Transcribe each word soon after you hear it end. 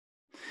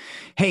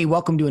Hey,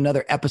 welcome to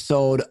another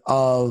episode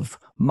of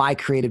My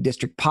Creative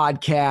District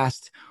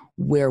podcast,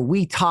 where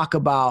we talk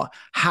about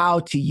how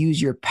to use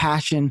your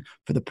passion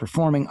for the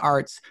performing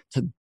arts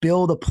to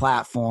build a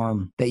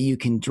platform that you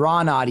can draw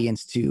an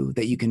audience to,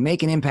 that you can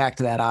make an impact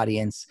to that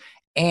audience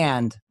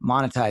and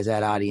monetize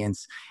that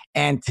audience.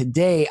 And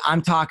today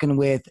I'm talking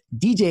with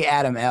DJ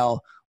Adam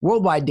L.,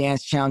 Worldwide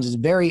Dance Challenge's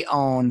very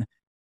own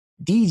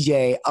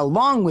DJ,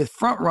 along with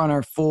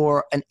frontrunner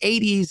for an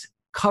 80s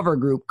cover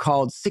group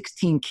called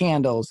 16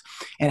 Candles,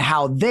 and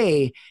how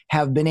they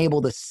have been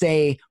able to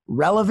stay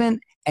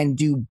relevant and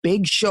do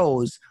big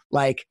shows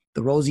like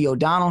the Rosie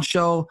O'Donnell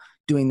Show,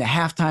 doing the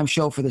halftime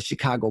show for the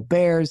Chicago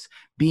Bears,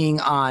 being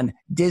on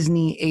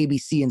Disney,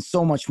 ABC, and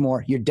so much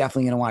more. You're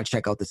definitely going to want to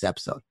check out this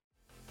episode.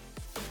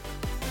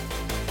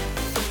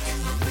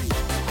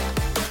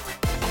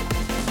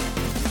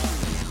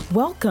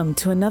 Welcome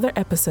to another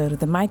episode of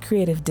the My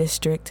Creative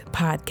District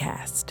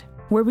podcast,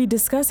 where we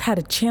discuss how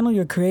to channel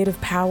your creative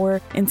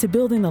power into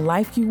building the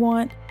life you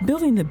want,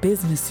 building the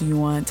business you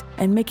want,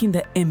 and making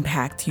the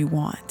impact you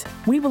want.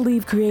 We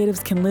believe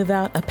creatives can live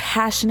out a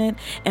passionate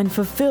and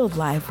fulfilled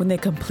life when they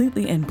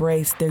completely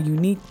embrace their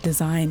unique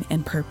design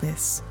and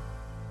purpose.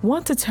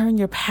 Want to turn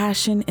your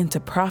passion into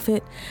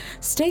profit?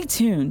 Stay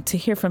tuned to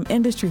hear from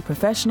industry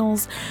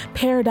professionals,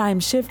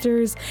 paradigm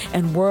shifters,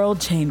 and world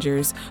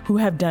changers who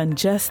have done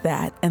just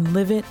that and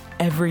live it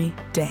every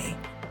day.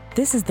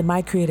 This is the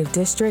My Creative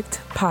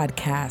District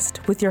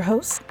podcast with your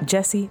host,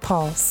 Jesse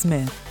Paul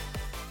Smith.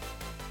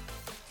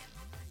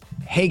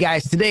 Hey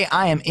guys, today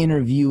I am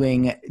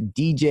interviewing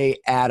DJ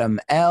Adam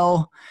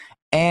L.,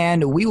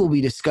 and we will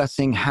be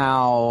discussing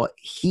how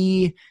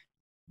he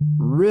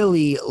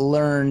really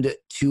learned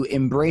to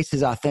embrace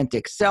his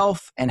authentic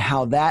self and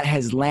how that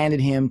has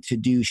landed him to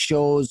do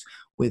shows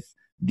with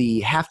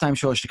the halftime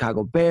show of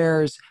Chicago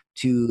Bears,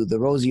 to the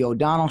Rosie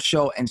O'Donnell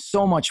Show, and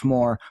so much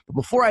more. But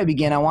before I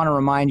begin, I want to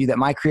remind you that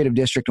My Creative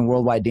District and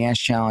Worldwide Dance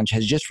Challenge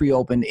has just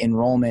reopened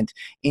enrollment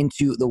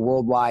into the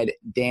Worldwide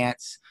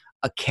Dance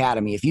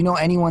Academy. If you know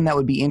anyone that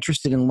would be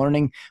interested in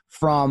learning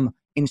from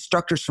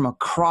instructors from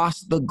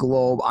across the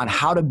globe on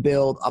how to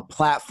build a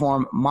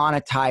platform,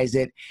 monetize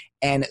it,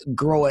 and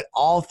grow it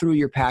all through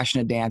your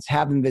passion of dance,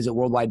 have them visit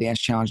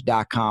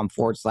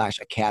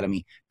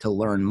worldwidedancechallenge.com/academy to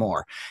learn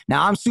more.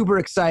 Now, I'm super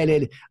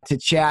excited to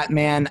chat,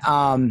 man.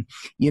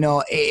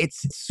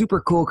 It's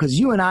super cool because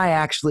you and I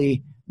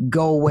actually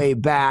go way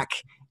back,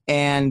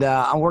 and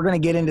we're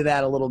going to get into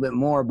that a little bit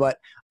more. But,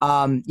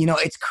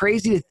 it's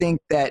crazy to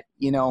think that,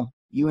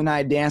 you and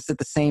I danced at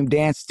the same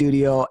dance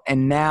studio,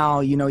 and now,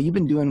 you've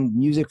been doing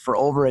music for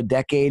over a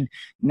decade,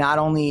 not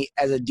only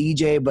as a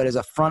DJ, but as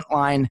a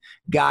frontline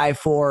guy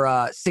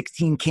for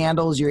 16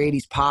 Candles, your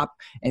 80s pop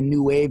and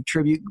new wave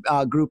tribute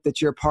group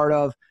that you're a part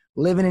of,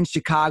 living in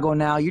Chicago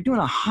now. You're doing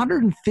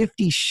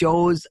 150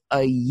 shows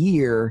a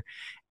year,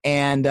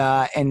 and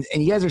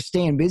you guys are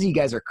staying busy. You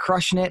guys are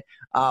crushing it.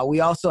 We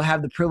also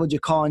have the privilege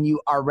of calling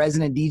you our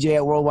resident DJ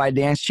at Worldwide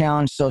Dance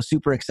Challenge, so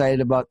super excited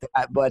about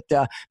that. But,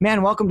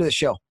 man, welcome to the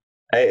show.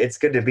 It's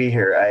good to be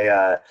here.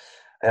 I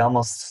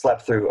almost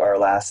slept through our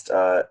last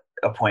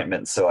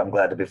appointment, so I'm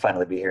glad to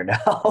finally be here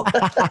now.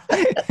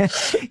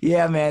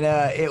 Yeah, man.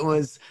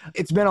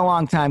 It's been a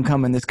long time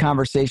coming. This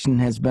conversation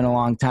has been a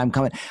long time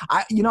coming.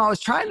 I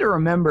was trying to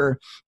remember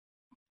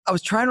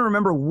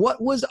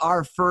what was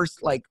our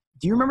first, do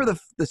you remember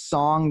the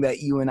song that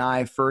you and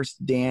I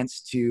first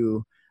danced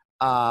to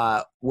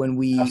when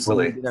we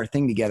did our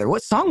thing together?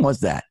 What song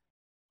was that?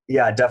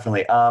 Yeah,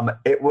 definitely.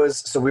 We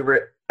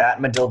were at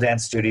Medill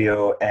Dance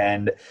Studio,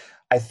 and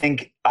I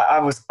think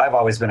I've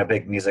always been a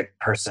big music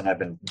person. I've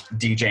been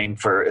DJing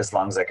for as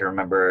long as I can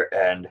remember,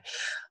 and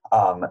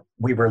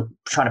we were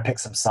trying to pick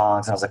some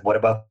songs, and I was like, what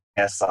about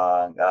a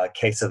song,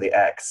 Case of the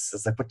X?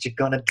 It's like, what you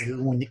gonna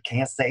do when you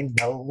can't say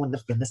no when the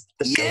finish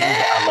the show?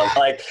 Yeah. I love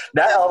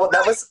that album.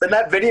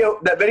 That video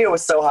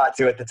was so hot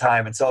too at the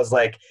time, and so I was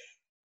like,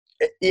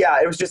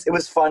 it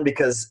was fun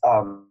because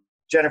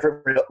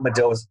Jennifer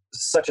Medill was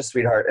such a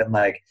sweetheart, and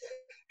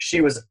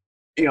she was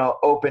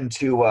open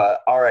to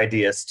our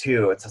ideas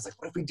too. And so I was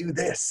like, what if we do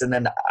this? And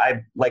then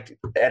I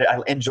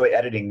enjoy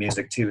editing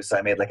music too. So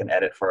I made an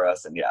edit for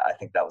us. And I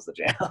think that was the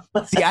jam.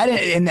 See, I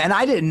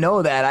didn't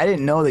know that. I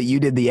didn't know that you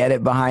did the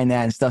edit behind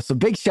that and stuff. So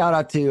big shout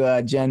out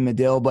to Jen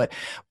Medill. But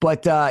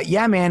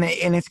yeah, man.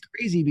 And it's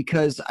crazy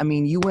because,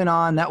 you went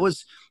on, that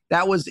was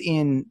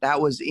in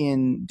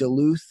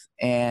Duluth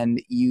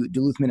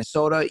Duluth,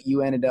 Minnesota.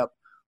 You ended up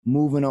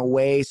moving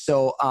away.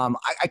 So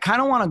I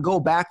kind of want to go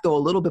back though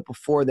a little bit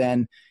before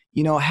then.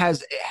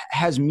 Has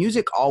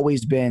music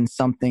always been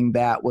something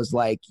that was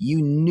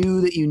you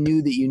knew that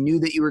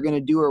you were going to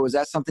do, or was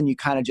that something you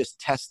kind of just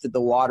tested the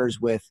waters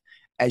with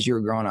as you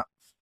were growing up?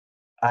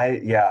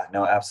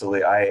 No,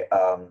 absolutely. I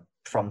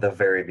from the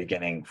very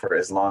beginning, for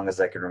as long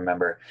as I can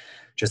remember,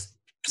 just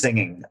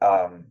singing.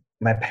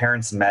 My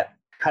parents met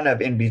kind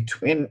of in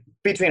between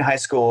high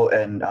school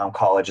and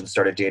college and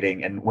started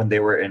dating. And when they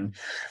were in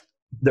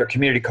their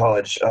community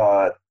college,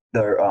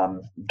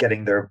 they're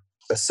getting their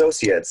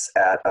associates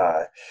at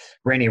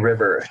Rainy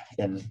River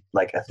in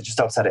just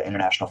outside of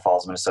International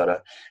Falls,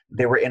 Minnesota.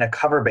 They were in a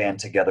cover band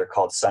together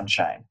called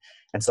Sunshine.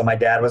 And so my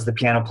dad was the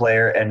piano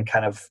player and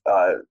kind of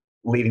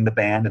leading the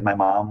band, and my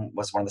mom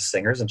was one of the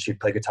singers, and she'd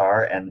play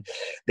guitar, and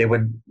they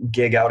would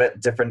gig out at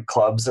different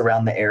clubs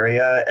around the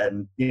area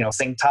and,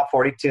 sing top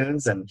 40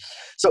 tunes. And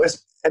so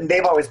and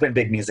they've always been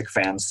big music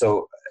fans.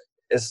 So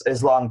as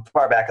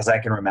far back as I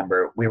can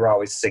remember, we were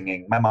always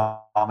singing. My mom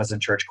was in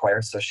church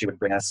choir, so she would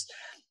bring us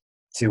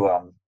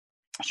to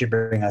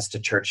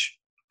church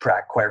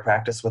choir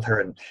practice with her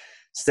and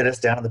sit us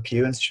down in the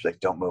pew, and she'd be like,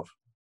 "Don't move,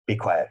 be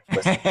quiet,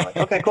 listen." I'm like,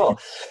 okay, cool.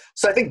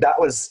 So I think that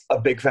was a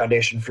big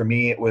foundation for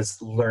me. It was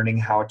learning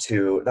how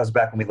to. That was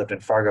back when we lived in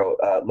Fargo.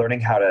 Learning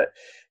how to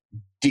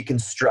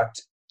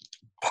deconstruct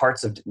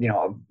parts of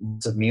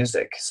of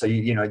music. So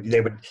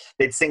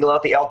they'd single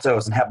out the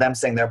altos and have them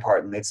sing their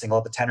part, and they'd single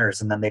out the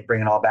tenors, and then they'd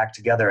bring it all back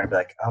together and be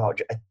like, oh,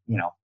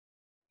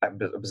 I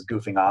was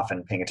goofing off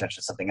and paying attention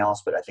to something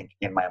else, but I think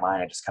in my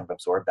mind I just kind of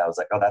absorbed that. I was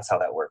like, oh, that's how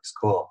that works.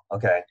 Cool.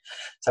 Okay.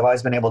 So I've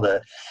always been able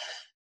to.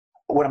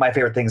 One of my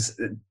favorite things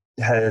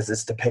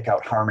is to pick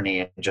out harmony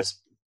and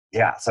just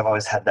so I've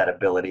always had that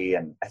ability,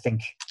 and I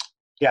think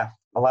a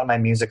lot of my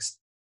music's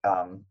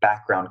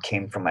background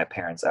came from my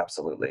parents.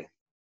 Absolutely.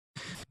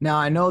 Now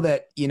I know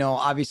that,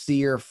 obviously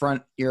you're a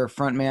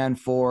front man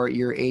for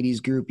your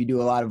 80s group. You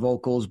do a lot of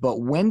vocals, but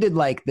when did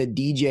the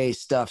DJ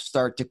stuff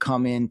start to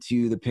come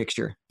into the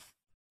picture?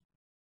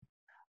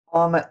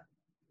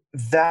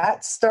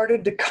 That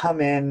started to come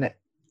in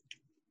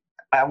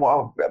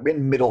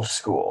middle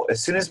school.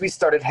 As soon as we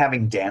started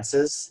having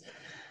dances,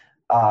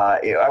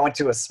 I went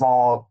to a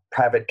small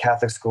private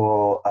Catholic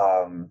school.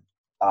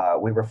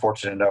 We were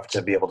fortunate enough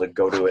to be able to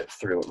go to it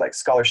through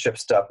scholarship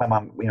stuff. My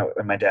mom,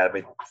 and my dad, we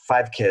had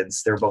 5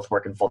 kids. They were both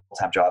working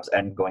full-time jobs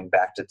and going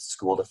back to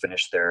school to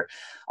finish their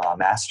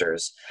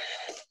masters.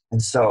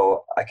 And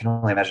so I can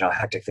only imagine how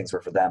hectic things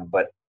were for them.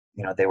 But,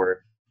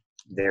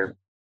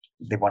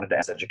 they wanted to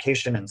ask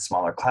education in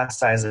smaller class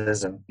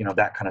sizes and,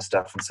 that kind of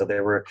stuff. And so they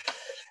were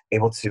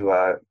able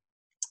to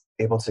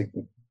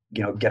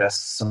get us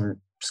some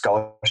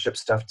scholarship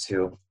stuff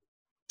to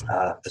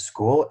the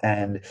school.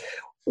 And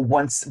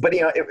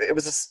it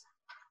was a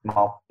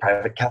small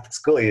private Catholic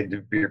school.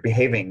 You're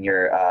behaving,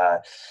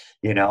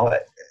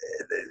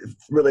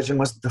 religion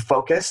was the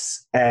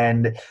focus,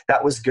 and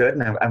that was good.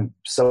 And I'm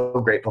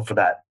so grateful for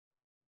that,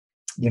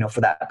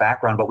 for that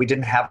background. But we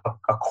didn't have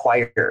a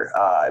choir.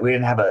 We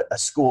didn't have a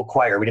school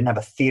choir. We didn't have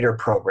a theater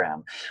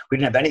program. We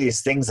didn't have any of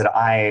these things that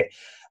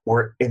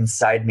were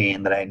inside me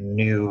and that I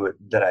knew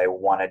that I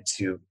wanted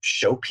to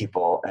show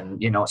people.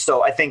 And,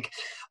 so I think,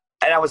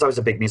 and I was always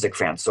a big music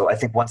fan. So I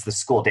think once the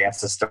school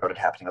dances started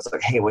happening, I was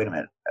like, hey, wait a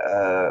minute.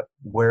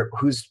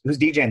 Who's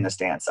DJing this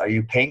dance? Are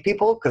you paying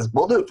people? Because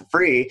we'll do it for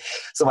free.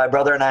 So my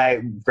brother and I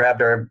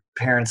grabbed our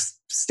parents'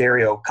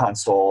 stereo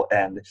console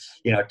and,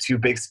 2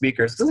 big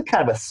speakers. This is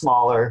kind of a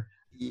smaller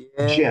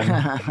gym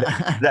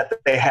that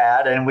they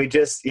had. And we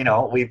just,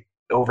 we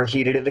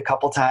overheated it a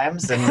couple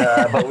times. And,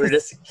 but we were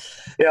just,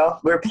 we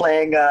were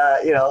playing,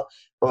 what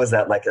was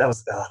that? That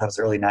was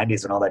early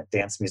 90s when all that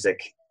dance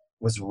music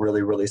was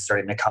really, really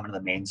starting to come into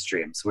the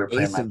mainstream. So we were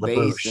playing Ace of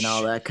Base and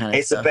all that kind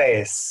of stuff. Ace of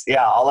Base.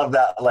 Yeah. All of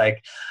that,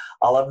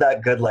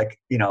 good,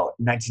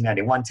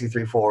 1991, 2,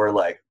 3, 4,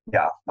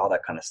 all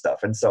that kind of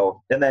stuff. And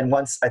so, and then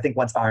once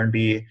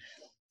R&B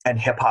and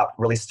hip hop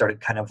really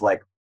started kind of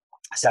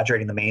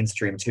saturating the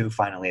mainstream too,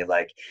 finally,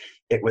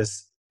 it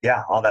was,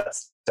 all that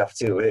stuff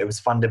too. It was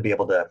fun to be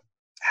able to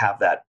have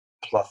that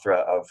plethora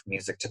of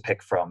music to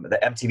pick from. The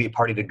MTV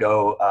Party to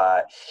Go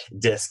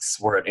discs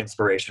were an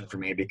inspiration for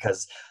me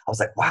because I was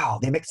like, wow,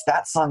 they mixed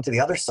that song to the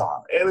other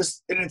song.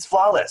 It's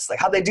flawless.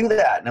 How'd they do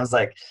that? And I was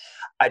like,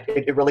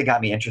 it really got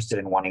me interested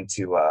in wanting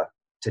to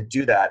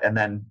do that. And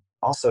then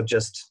also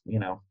just,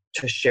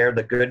 to share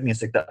the good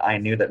music that I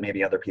knew that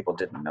maybe other people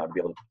didn't know, to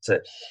be able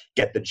to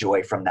get the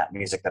joy from that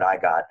music that I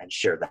got and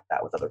share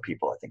that with other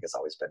people, I think has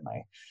always been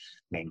my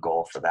main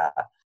goal for that.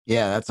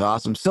 Yeah, that's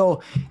awesome.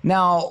 So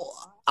now,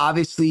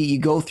 obviously, you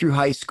go through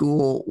high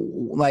school.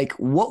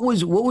 What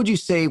would you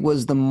say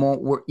was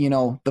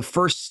the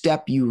first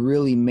step you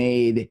really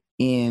made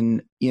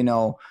in,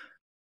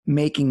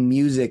 making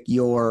music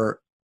your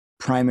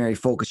primary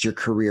focus, your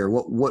career?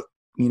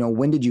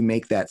 When did you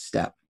make that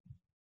step?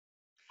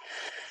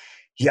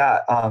 Yeah.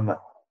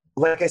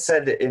 Like I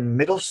said, in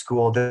middle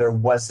school, there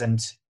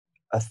wasn't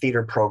a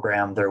theater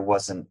program. There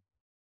wasn't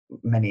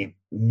many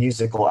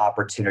musical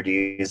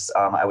opportunities.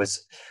 I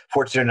was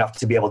fortunate enough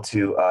to be able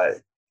to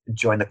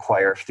join the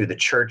choir through the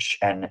church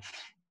and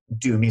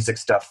do music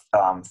stuff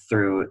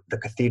through the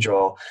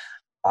cathedral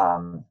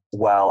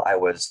while I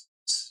was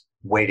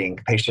waiting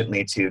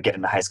patiently to get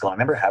into high school. I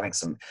remember having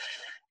some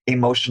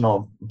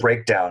emotional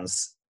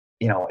breakdowns,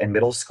 in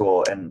middle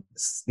school, and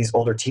these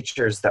older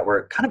teachers that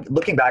were kind of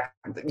looking back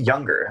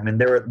younger. I mean,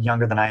 they were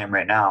younger than I am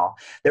right now.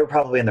 They were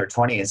probably in their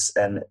 20s,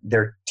 and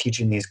they're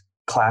teaching these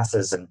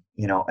classes and,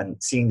 and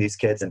seeing these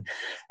kids. And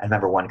I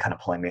remember one kind of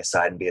pulling me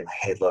aside and being like,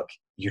 hey, look,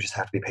 you just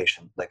have to be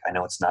patient. I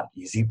know it's not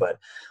easy, but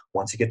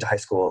once you get to high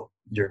school,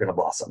 you're going to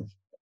blossom.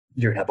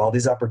 you're gonna have all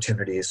these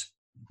opportunities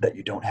that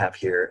you don't have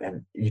here,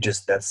 and you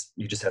just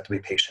have to be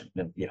patient.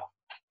 And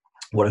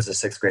what does a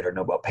sixth grader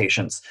know about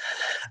patience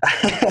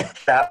at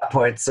that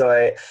point?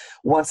 So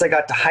once I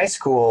got to high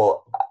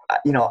school,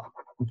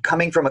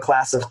 coming from a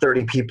class of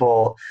 30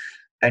 people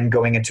and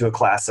going into a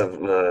class of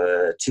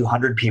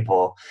 200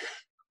 people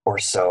or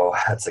so,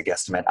 that's a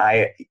guesstimate.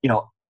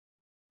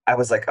 I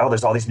was like, oh,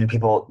 there's all these new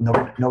people.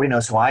 Nobody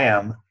knows who I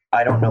am.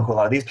 I don't know who a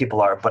lot of these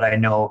people are, but I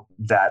know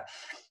that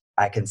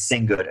I can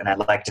sing good and I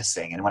like to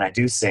sing. And when I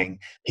do sing,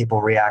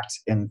 people react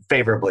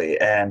favorably.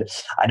 And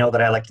I know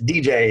that I like to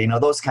DJ,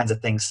 those kinds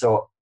of things.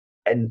 So,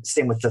 and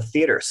same with the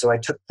theater. So I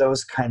took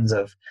those kinds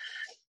of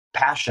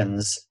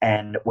passions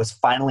and was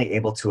finally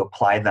able to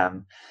apply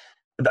them.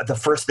 The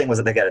first thing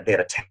was that they had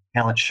a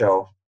talent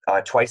show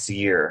twice a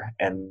year.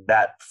 And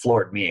that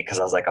floored me because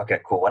I was like, okay,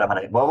 cool. What am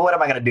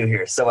I going to do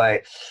here? So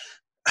I've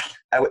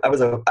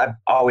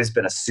always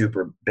been a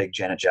super big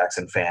Janet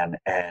Jackson fan,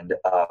 and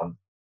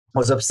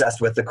was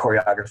obsessed with the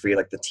choreography,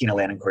 like the Tina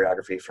Landon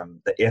choreography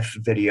from the If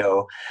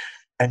video.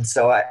 And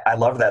so I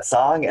loved that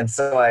song. And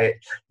so I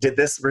did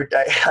I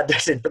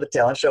auditioned for the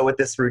talent show with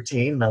this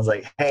routine. And I was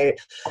like, hey,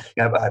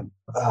 I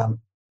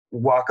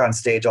walk on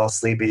stage all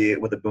sleepy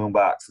with a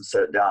boombox and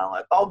set it down. I'm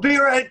like, I'll be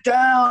right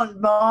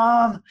down,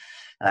 Mom.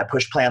 And I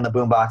push play on the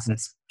boombox, and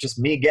it's just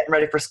me getting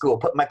ready for school,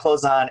 putting my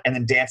clothes on, and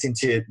then dancing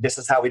to This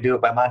Is How We Do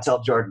It by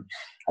Montel Jordan.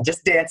 I'm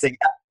just dancing.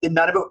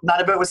 None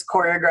of it was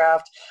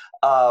choreographed.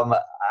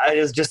 I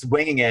was just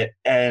winging it.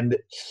 And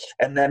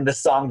then the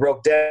song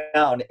broke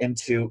down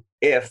into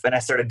If, and I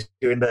started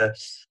doing the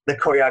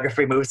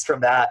choreography moves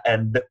from that,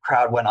 and the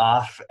crowd went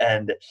off.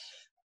 And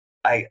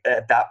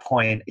at that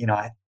point,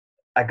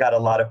 I got a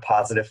lot of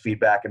positive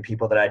feedback, and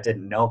people that I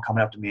didn't know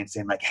coming up to me and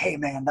saying like, hey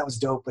man, that was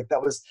dope. Like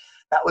that was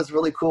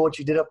really cool what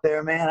you did up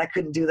there, man. I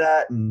couldn't do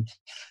that. And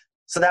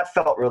so that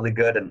felt really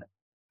good. And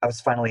I was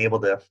finally able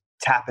to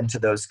tap into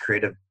those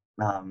creative,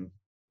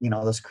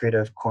 those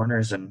creative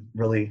corners and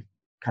really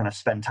kind of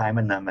spend time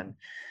in them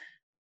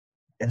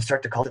and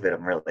start to cultivate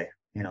them really,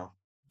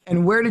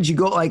 And where did you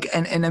go?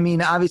 And I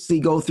mean, obviously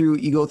you go through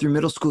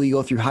middle school, you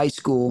go through high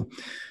school,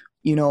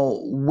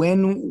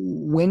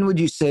 when would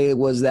you say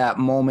was that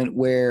moment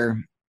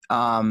where,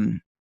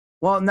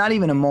 well, not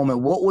even a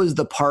moment. What was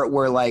the part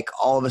where like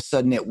all of a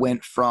sudden it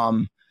went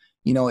from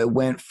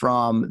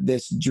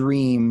this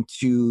dream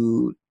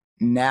to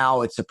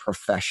now it's a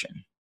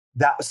profession?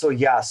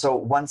 So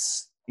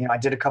once, I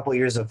did a couple of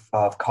years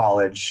of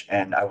college,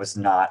 and I was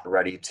not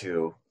ready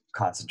to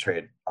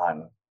concentrate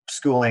on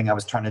schooling. I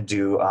was trying to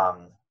do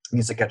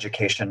music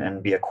education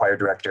and be a choir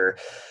director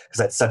because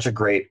I had such a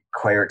great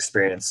choir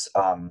experience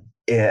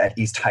at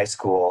East High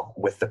School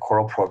with the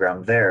choral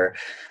program there.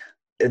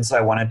 And so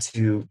I wanted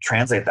to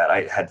translate that.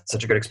 I had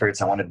such a good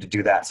experience. I wanted to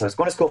do that. So I was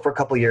going to school for a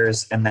couple of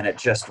years, and then it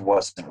just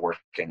wasn't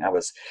working. I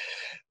was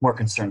more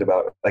concerned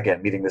about,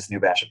 again, meeting this new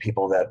batch of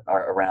people that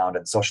are around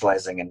and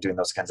socializing and doing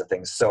those kinds of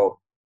things. So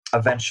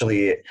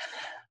eventually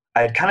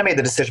I had kind of made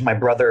the decision. My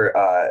brother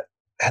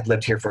had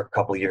lived here for a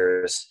couple of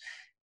years,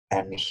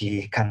 and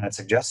he kind of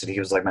suggested, he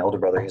was like my older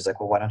brother. He's like,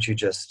 well, why don't you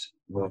just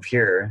move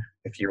here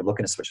if you're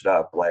looking to switch it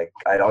up? Like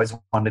I'd always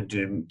wanted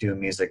to do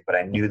music, but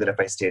I knew that if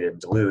I stayed in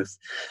Duluth,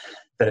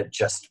 that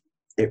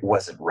it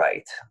wasn't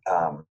right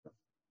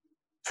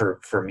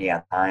for me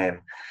at the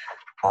time.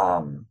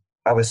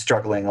 I was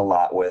struggling a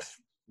lot with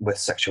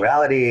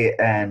sexuality,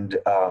 and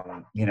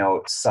what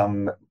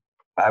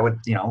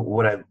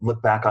I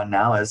look back on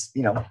now as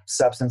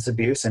substance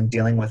abuse, and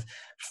dealing with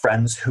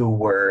friends who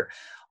were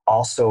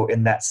also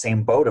in that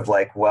same boat of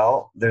like,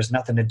 well, there's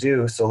nothing to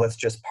do, so let's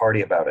just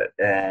party about it.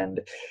 And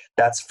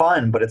that's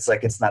fun, but it's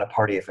like, it's not a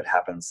party if it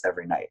happens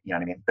every night. You know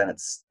what I mean? Then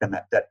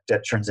that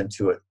turns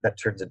into a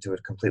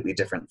completely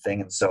different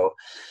thing. And so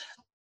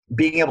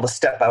being able to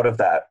step out of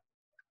that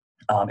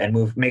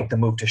and make the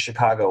move to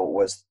Chicago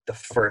was the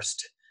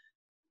first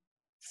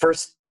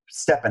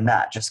step in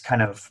that, just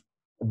kind of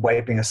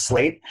wiping a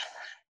slate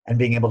and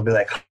being able to be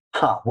like,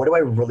 what do I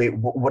really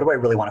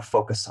want to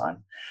focus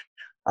on?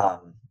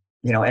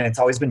 And it's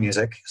always been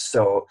music.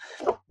 So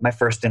my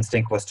first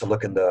instinct was to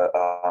look in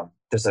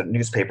there's a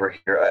newspaper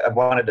here.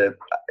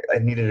 I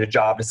needed a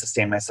job to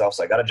sustain myself.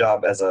 So I got a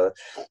job as a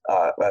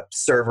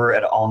server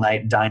at an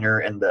all-night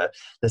diner in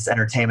this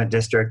entertainment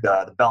district,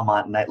 the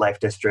Belmont nightlife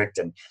district.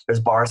 And there's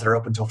bars that are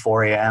open till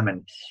 4 a.m.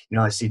 And,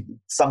 I see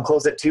some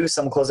close at 2,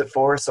 some close at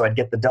 4. So I'd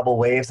get the double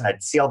waves, and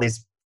I'd see all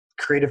these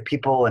creative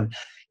people and,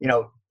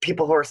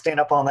 people who are staying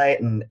up all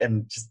night and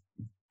just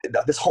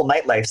this whole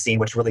nightlife scene,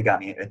 which really got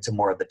me into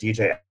more of the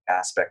DJ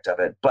aspect of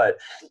it. But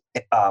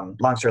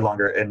long story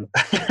longer, in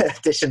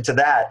addition to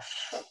that,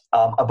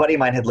 a buddy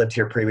of mine had lived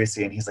here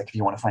previously, and he's like, if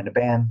you want to find a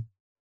band,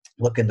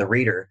 look in the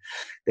Reader.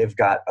 They've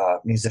got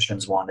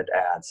musicians wanted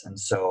ads. And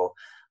so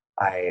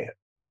I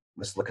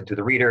was looking through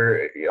the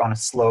Reader on a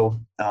slow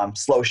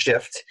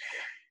shift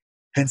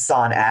and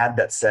saw an ad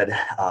that said,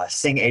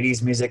 sing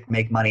 80s music,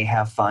 make money,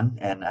 have fun.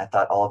 And I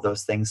thought all of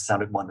those things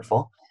sounded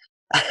wonderful.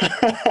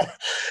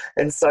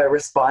 And so I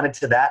responded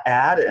to that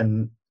ad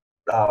and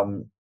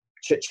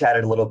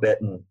chit-chatted a little bit,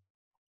 and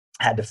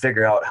had to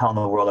figure out how in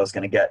the world I was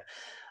going to get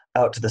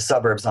out to the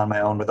suburbs on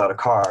my own without a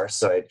car.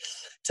 So I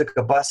took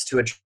a bus to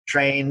a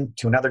train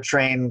to another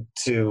train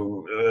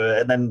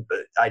and then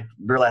I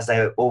realized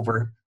I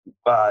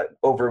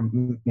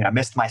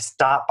missed my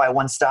stop by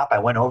one stop. I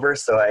went over,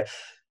 so I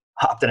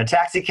hopped in a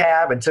taxi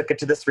cab and took it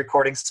to this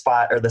recording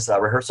spot, or this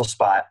rehearsal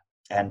spot.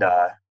 And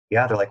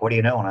they're like, "What do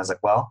you know?" And I was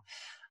like, "Well,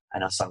 I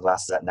know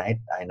Sunglasses at Night.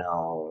 I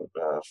know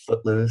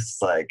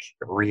Footloose, like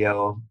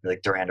Rio,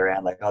 like Duran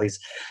Duran, like all these."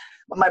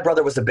 My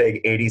brother was a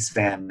big 80s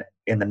fan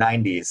in the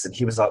 90s, and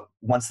he was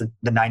once the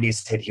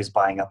 90s hit, he was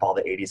buying up all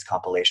the 80s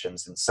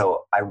compilations. And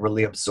so I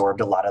really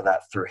absorbed a lot of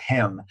that through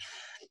him,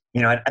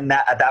 and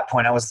that at that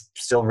point I was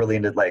still really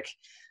into like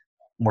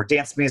more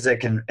dance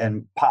music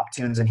and pop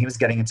tunes, and he was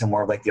getting into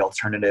more of like the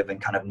alternative and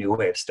kind of new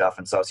wave stuff.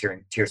 And so I was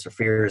hearing Tears for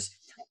Fears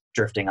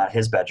drifting out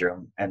his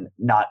bedroom and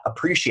not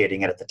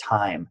appreciating it at the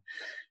time,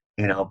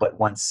 but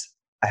once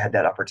I had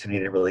that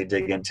opportunity to really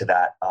dig into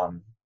that,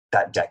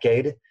 that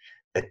decade,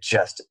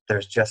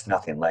 there's just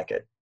nothing like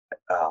it.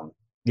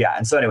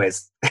 And so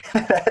anyways,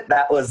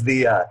 that was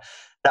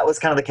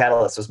kind of the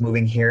catalyst, was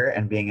moving here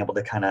and being able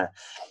to kind of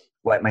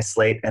wipe my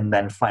slate, and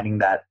then finding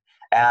that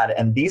ad.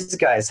 And these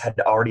guys had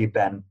already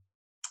been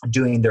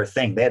doing their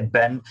thing. They had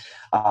been,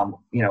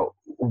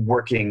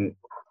 working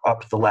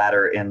up the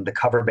ladder in the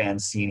cover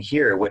band scene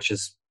here, which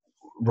is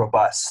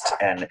robust,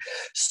 and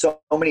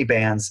so many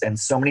bands and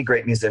so many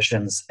great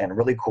musicians and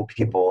really cool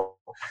people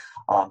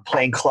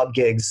playing club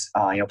gigs,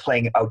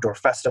 playing outdoor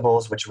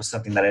festivals, which was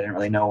something that I didn't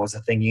really know was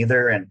a thing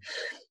either. And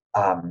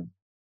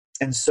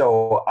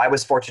so I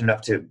was fortunate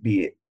enough to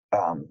be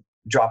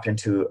dropped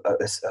into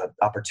this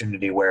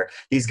opportunity where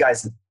these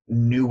guys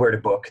knew where to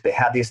book. They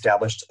had the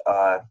established,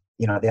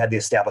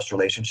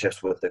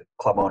 relationships with the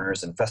club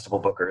owners and festival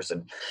bookers.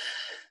 And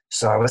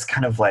so I was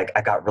kind of like,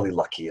 I got really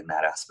lucky in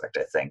that aspect,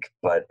 I think,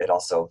 but it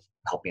also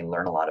helped me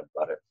learn a lot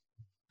about it.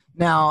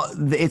 Now,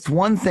 it's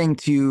one thing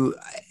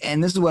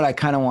and this is what I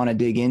kind of want to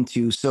dig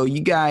into. So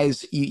you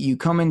guys, you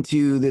come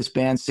into this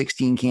band,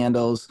 16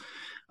 Candles,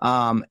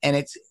 and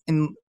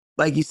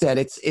like you said,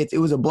 it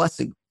was a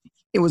blessing.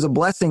 It was a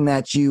blessing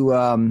that you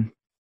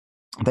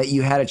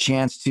had a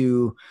chance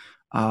to,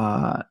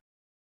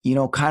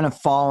 kind of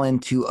fall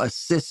into a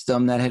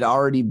system that had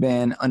already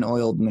been an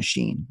oiled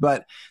machine.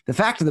 But the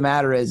fact of the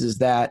matter is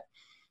that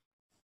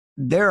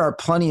there are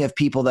plenty of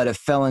people that have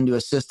fell into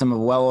a system of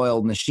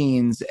well-oiled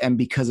machines, and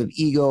because of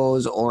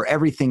egos or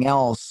everything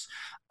else,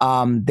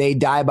 they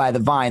die by the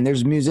vine.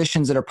 There's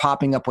musicians that are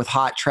popping up with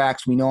hot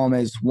tracks. We know them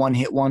as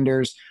one-hit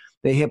wonders.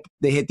 They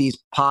hit these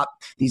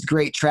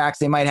great tracks.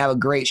 They might have a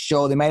great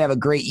show. They might have a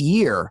great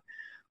year,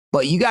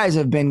 but you guys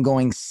have been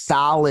going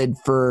solid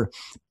for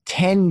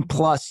 10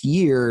 plus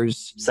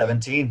years.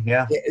 17,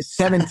 yeah.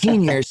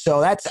 17 years.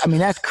 So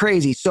that's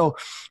crazy. So,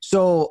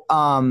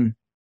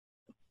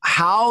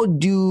 how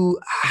do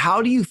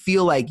you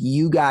feel like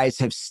you guys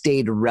have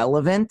stayed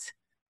relevant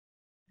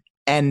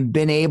and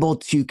been able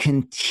to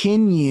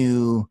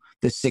continue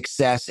the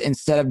success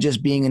instead of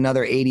just being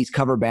another 80s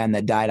cover band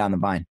that died on the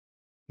vine?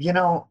 I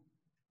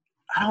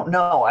don't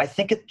know. I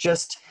think it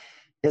just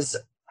is,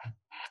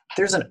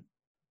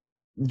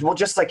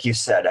 just like you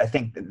said, I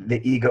think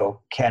the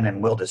ego can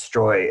and will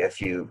destroy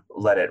if you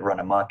let it run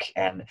amok.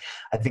 And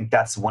I think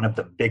that's one of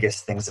the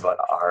biggest things about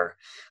our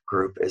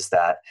group, is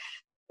that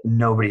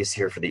nobody's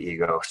here for the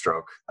ego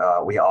stroke.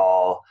 We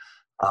all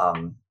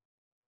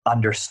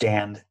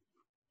understand,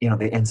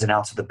 the ins and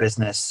outs of the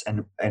business.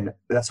 And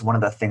that's one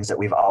of the things that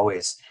we've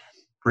always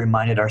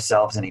reminded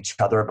ourselves and each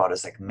other about,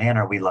 is like, man,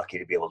 are we lucky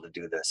to be able to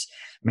do this?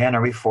 Man,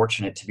 are we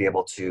fortunate to be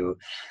able to,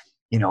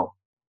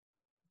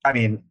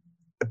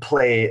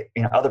 play,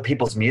 other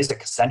people's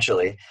music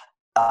essentially,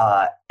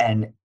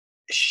 and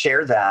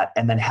share that,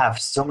 and then have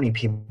so many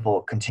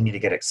people continue to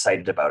get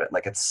excited about it.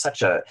 Like, it's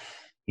such a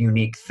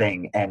unique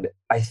thing. And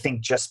I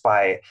think just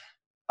by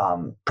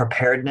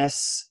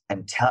preparedness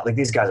and talent, like,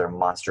 these guys are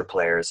monster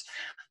players.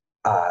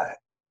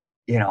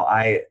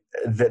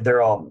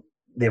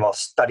 They've all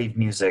studied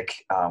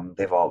music.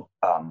 They've all,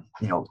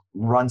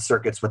 run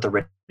circuits with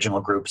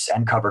original groups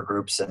and cover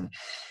groups.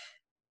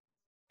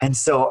 And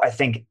so I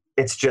think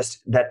it's just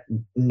that,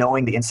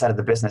 knowing the inside of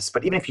the business.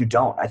 But even if you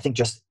don't, I think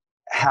just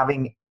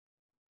having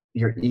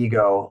your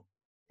ego,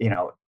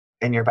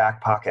 in your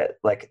back pocket,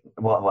 like,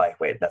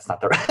 wait, that's not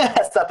the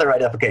that's not the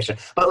right application.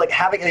 But like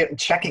having it,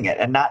 checking it,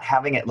 and not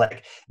having it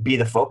like be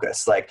the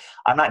focus. Like,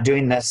 I'm not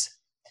doing this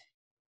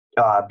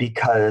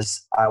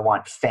because I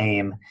want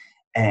fame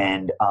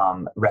and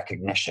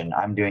recognition.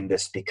 I'm doing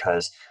this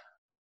because,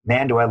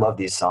 man, do I love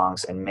these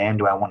songs, and man,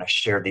 do I want to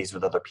share these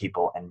with other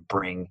people and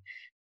bring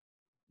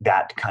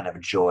that kind of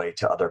joy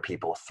to other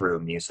people through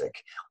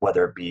music,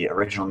 whether it be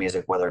original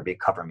music, whether it be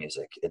cover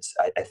music.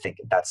 I think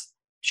that's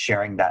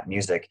sharing that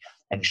music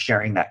and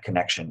sharing that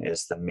connection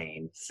is the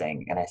main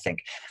thing. And I think,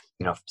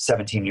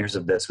 17 years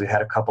of this, we've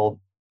had a couple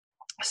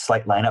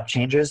slight lineup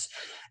changes,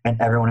 and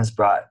everyone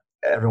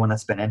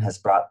that's been in has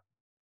brought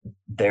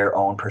their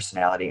own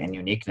personality and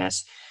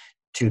uniqueness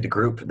to the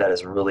group that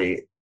has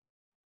really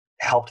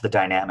helped the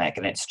dynamic.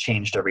 And it's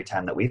changed every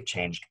time that we've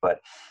changed. But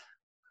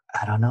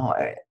I don't know,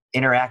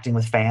 interacting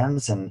with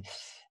fans and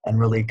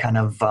really kind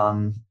of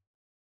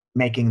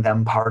making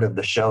them part of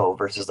the show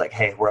versus like,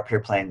 hey, we're up here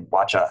playing,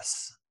 watch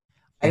us.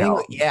 I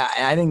think, yeah,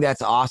 I think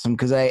that's awesome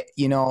because I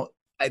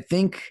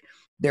think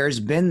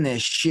there's been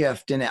this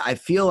shift, and I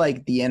feel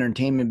like the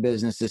entertainment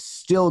business is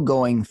still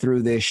going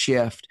through this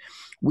shift.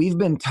 We've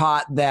been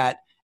taught that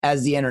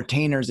as the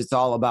entertainers, it's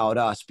all about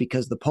us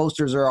because the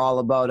posters are all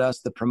about us,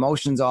 the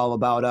promotion's all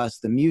about us,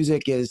 the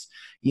music is,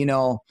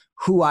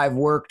 who I've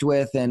worked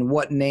with and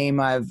what name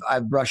I've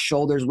brushed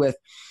shoulders with.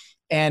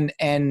 And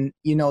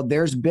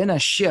there's been a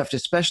shift,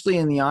 especially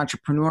in the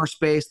entrepreneur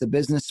space, the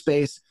business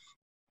space.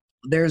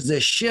 There's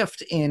this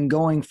shift in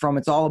going from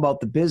it's all about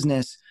the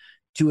business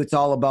to it's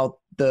all about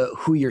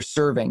who you're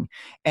serving.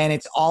 And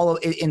it's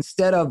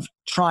instead of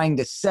trying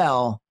to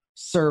sell,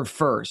 serve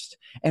first.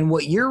 And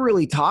what you're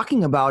really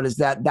talking about is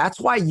that's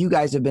why you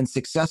guys have been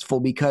successful,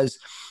 because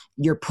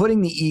you're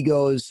putting the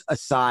egos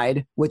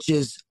aside, which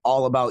is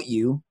all about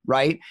you,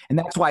 right? And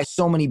that's why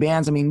so many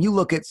bands, I mean, you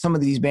look at some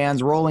of these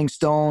bands, Rolling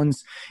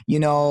Stones, you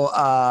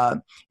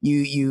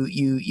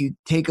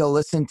take a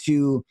listen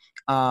to,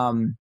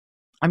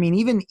 I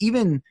mean,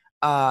 even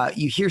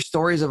you hear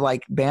stories of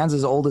like bands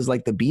as old as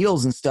like the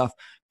Beatles and stuff,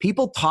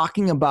 people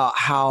talking about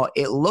how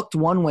it looked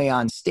one way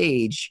on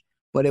stage,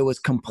 but it was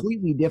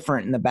completely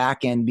different in the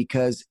back end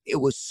because it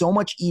was so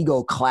much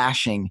ego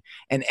clashing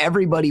and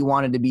everybody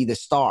wanted to be the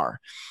star.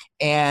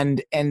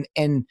 And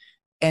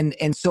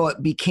so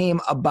it became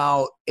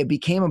about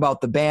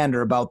the band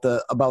or about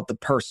the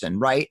person,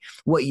 right?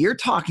 What you're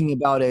talking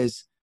about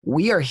is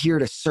we are here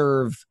to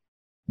serve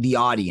the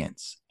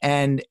audience.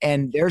 And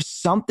there's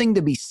something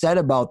to be said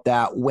about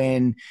that.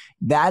 When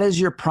that is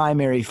your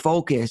primary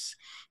focus,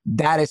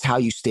 that is how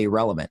you stay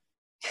relevant.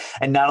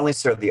 And not only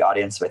serve the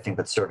audience, but I think,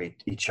 but serve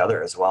each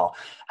other as well.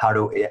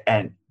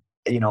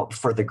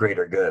 For the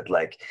greater good,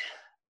 like,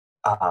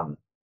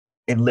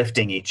 in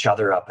lifting each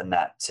other up in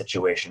that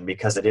situation,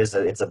 because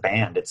it's a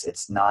band.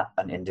 It's not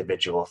an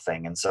individual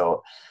thing. And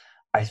so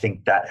I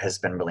think that has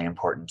been really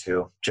important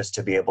too, just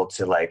to be able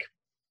to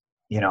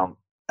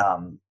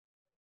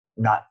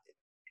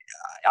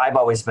I've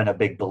always been a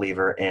big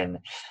believer in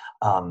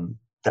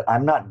that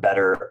I'm not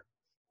better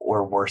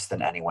or worse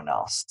than anyone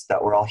else,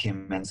 that we're all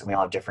humans and we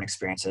all have different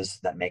experiences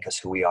that make us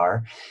who we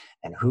are,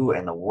 and who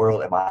in the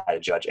world am I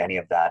to judge any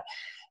of that?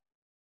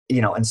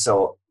 And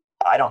so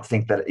I don't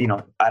think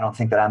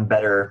that I'm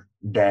better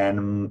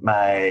than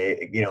my,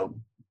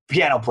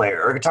 piano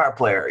player or guitar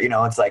player.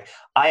 It's like,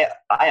 I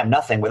am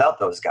nothing without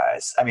those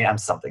guys. I mean, I'm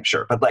something,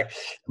 sure. But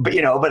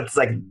it's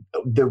like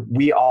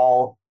we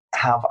all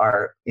have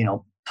our,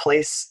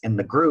 place in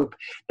the group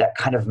that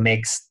kind of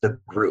makes the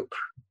group.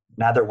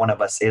 Neither one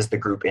of us is the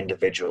group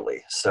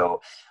individually.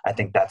 So I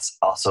think that's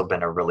also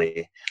been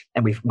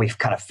and we've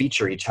kind of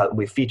feature each other.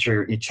 We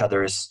feature each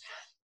other's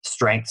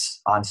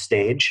strengths on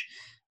stage.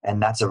 And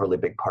that's a really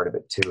big part of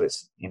it too,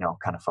 is,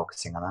 kind of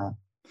focusing on that.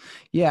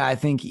 Yeah. I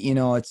think,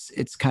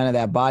 it's kind of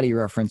that body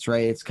reference,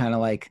 right? It's kind of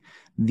like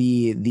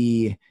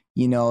the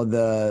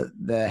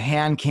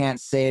hand can't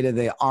say to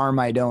the arm,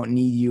 I don't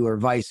need you, or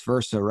vice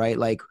versa, right?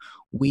 Like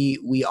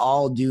we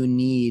all do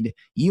need,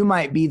 you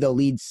might be the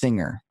lead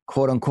singer,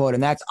 quote unquote.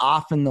 And that's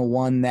often the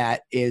one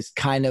that is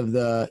kind of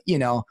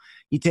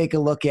you take a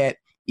look at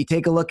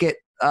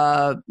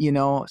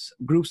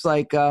groups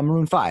like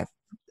Maroon 5.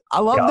 I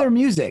love their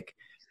music,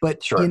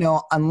 but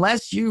sure.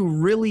 Unless you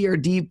really are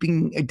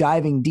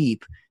diving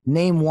deep,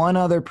 name one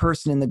other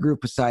person in the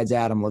group besides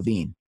Adam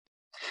Levine.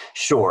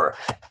 Sure.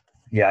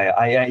 Yeah,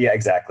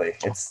 exactly.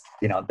 It's,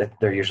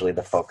 they're usually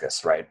the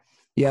focus, right?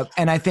 Yep.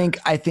 And I think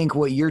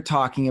what you're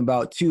talking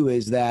about too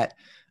is that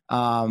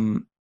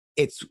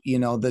it's,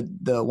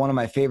 the one of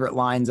my favorite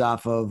lines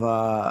off of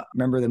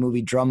remember the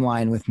movie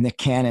Drumline with Nick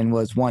Cannon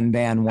was one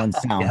band, one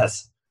sound.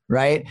 Yes.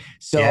 Right.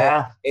 So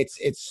yeah.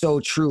 It's so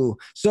true.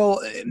 So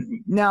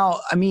now,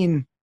 I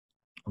mean,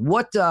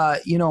 what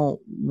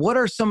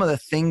are some of the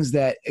things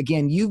that,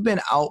 again, you've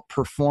been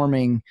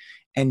outperforming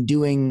and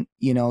doing,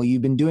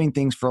 you've been doing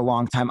things for a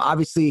long time.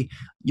 Obviously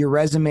your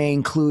resume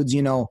includes,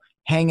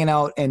 hanging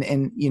out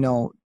and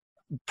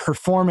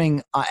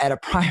performing at a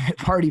private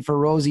party for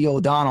Rosie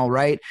O'Donnell,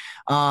 right?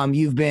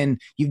 You've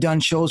done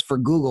shows for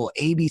Google,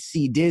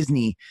 ABC,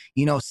 Disney,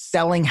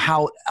 selling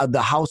out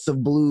the House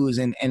of Blues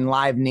and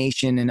Live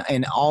Nation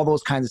and all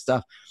those kinds of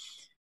stuff.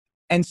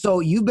 And so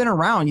you've been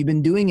around, you've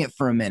been doing it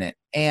for a minute.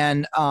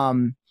 And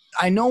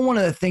I know one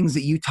of the things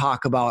that you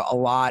talk about a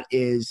lot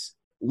is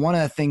one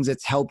of the things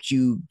that's helped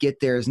you get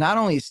there is not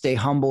only to stay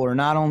humble or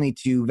not only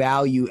to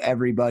value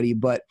everybody,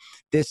 but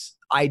this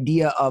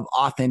idea of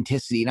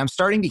authenticity. And I'm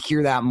starting to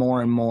hear that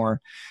more and more.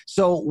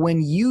 So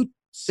when you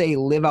say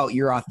live out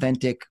your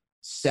authentic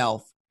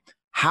self,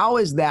 how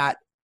is that?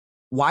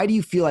 Why do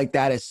you feel like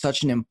that is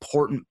such an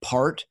important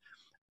part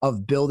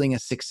of building a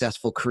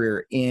successful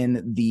career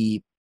in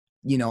the,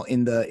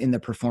 in the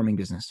performing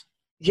business?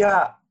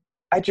 Yeah,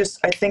 I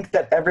think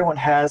that everyone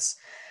has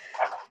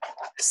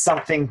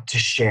something to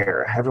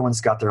share.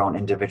 Everyone's got their own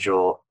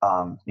individual,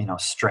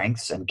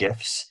 strengths and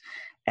gifts.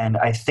 And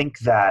I think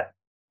that,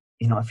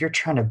 if you're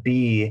trying to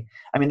be,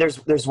 I mean,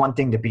 there's one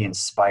thing to be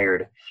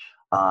inspired.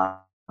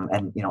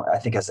 And, I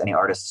think as any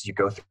artists, you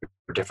go through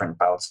different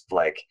bouts of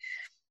like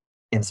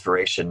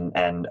inspiration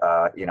and,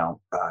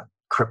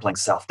 crippling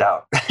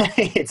self-doubt.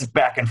 It's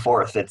back and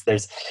forth.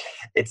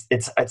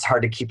 It's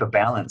hard to keep a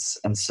balance.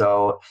 And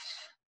so,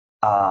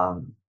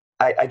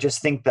 I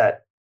just think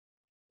that,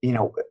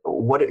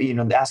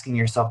 asking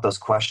yourself those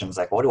questions,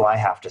 like, what do I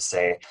have to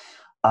say?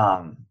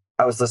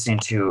 I was listening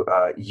to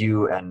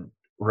you and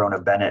Rona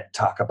Bennett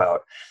talk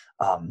about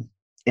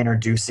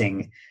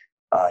introducing,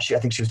 I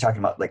think she was talking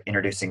about like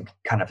introducing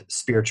kind of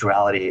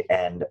spirituality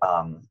and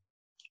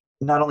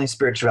not only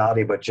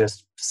spirituality, but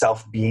just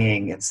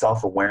self-being and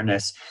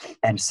self-awareness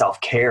and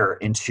self-care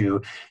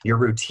into your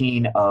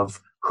routine of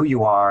who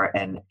you are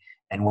and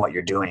what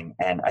you're doing.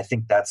 And I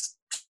think that's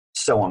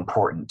so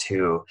important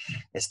too,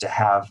 is to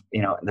have,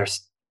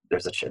 there's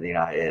a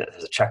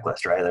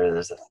checklist, right?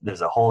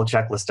 There's a whole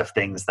checklist of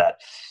things that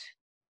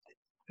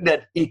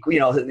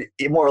equal,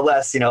 more or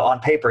less, on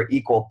paper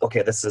equal,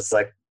 okay, this is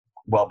like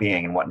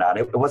well-being and whatnot.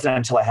 It wasn't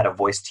until I had a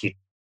voice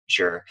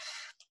teacher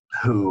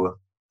who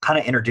kind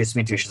of introduced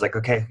me to, she's like,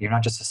 okay, you're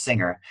not just a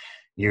singer,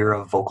 you're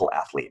a vocal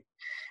athlete.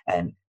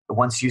 And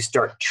once you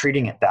start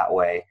treating it that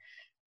way,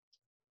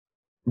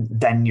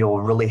 then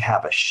you'll really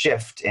have a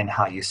shift in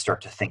how you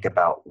start to think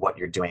about what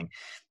you're doing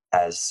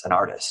as an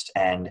artist.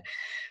 And,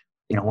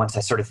 once I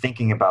started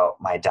thinking about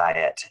my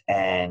diet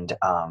and,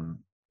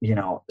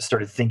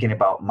 started thinking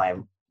about my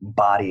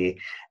body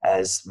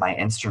as my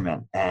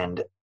instrument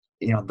and,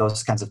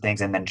 those kinds of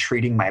things, and then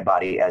treating my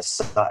body as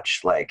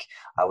such, like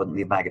I wouldn't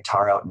leave my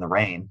guitar out in the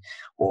rain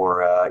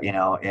or,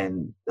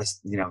 in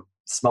this,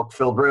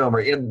 smoke-filled room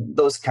or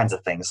those kinds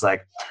of things.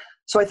 Like,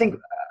 so I think,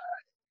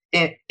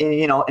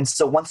 and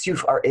so once you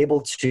are able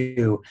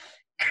to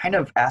kind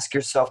of ask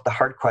yourself the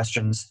hard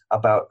questions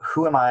about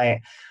who am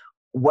I,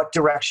 what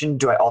direction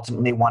do I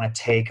ultimately want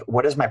to take,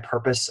 what is my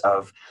purpose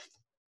of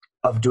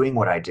doing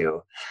what I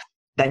do,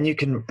 then you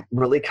can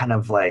really kind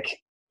of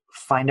like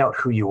find out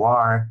who you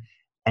are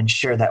and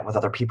share that with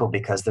other people,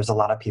 because there's a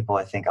lot of people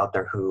I think out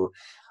there who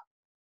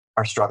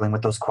are struggling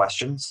with those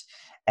questions.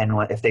 And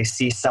if they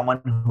see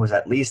someone who is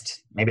at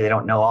least, maybe they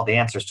don't know all the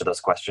answers to those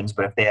questions,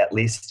 but if they at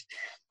least,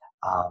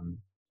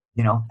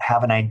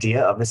 have an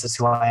idea of this is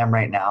who I am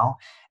right now,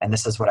 and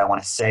this is what I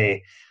want to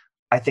say,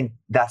 I think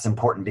that's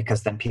important,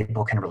 because then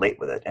people can relate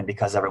with it. And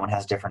because everyone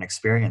has different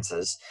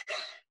experiences,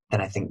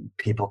 then I think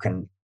people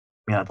can,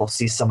 they'll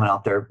see someone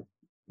out there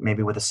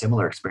maybe with a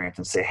similar experience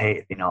and say,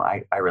 hey,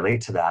 I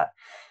relate to that.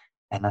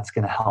 And that's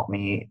going to help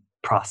me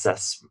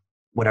process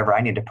whatever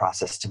I need to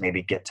process to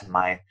maybe get to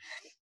my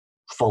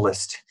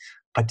fullest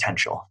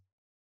potential.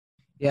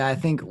 Yeah, I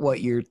think what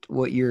you're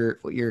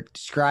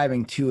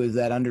describing too is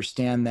that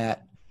understand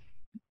that,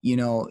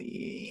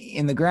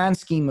 in the grand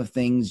scheme of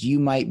things, you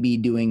might be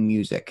doing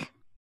music,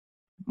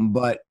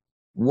 but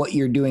what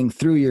you're doing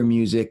through your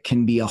music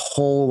can be a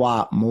whole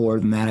lot more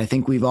than that. I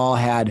think we've all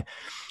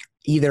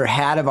either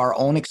had of our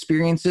own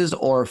experiences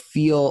or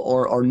feel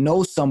or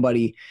know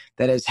somebody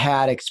that has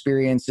had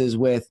experiences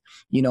with,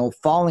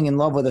 falling in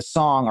love with a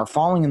song or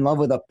falling in love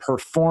with a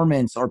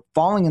performance or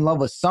falling in love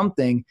with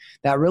something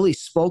that really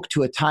spoke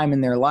to a time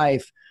in their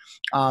life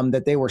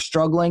that they were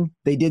struggling.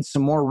 They did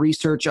some more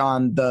research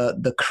on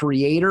the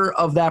creator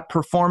of that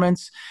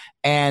performance,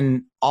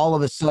 and all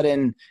of a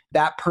sudden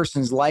that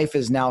person's life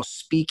is now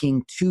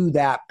speaking to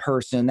that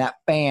person, that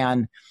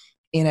fan,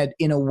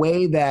 in a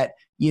way that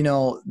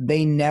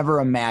they never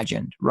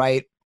imagined,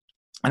 right?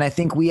 And I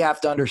think we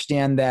have to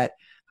understand that,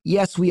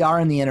 yes, we are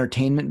in the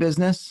entertainment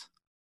business,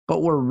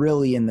 but we're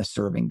really in the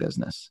serving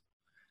business.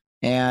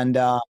 And,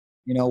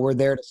 we're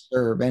there to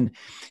serve. And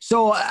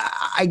so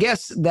I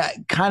guess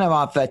that kind of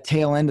off that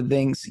tail end of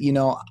things,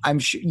 I'm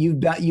sure you've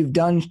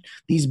done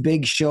these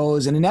big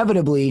shows, and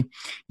inevitably,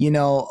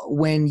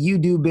 when you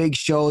do big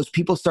shows,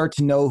 people start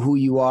to know who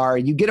you are.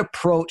 You get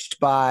approached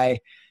by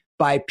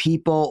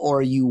people,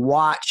 or you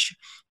watch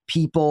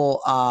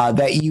people that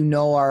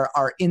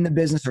are in the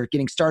business or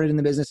getting started in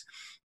the business.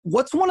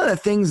 What's one of the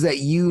things that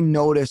you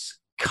notice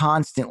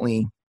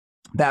constantly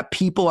that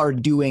people are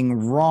doing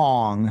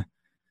wrong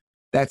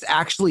that's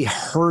actually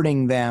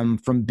hurting them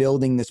from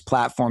building this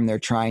platform they're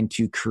trying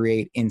to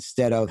create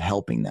instead of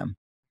helping them?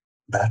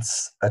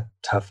 That's a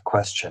tough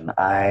question.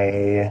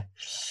 I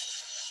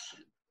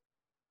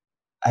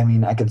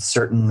mean, I could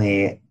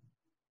certainly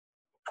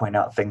point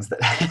out things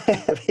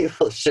that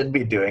people should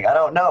be doing. I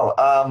don't know.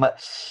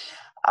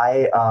 I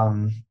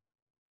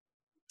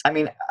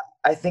mean,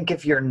 I think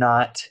if you're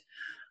not,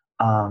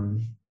 I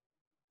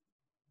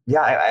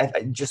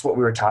just what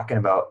we were talking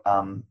about,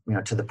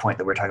 to the point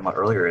that we were talking about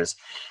earlier, is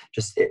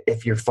just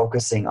if you're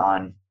focusing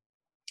on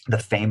the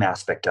fame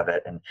aspect of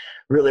it and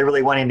really,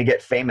 really wanting to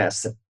get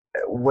famous,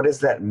 what does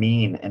that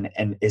mean?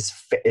 And is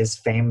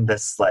fame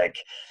this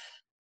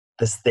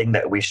thing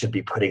that we should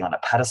be putting on a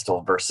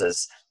pedestal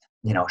versus,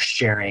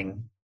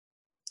 sharing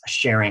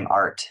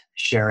art,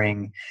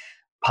 sharing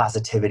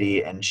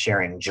positivity, and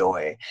sharing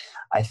joy?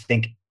 I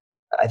think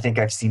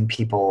I've seen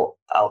people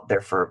out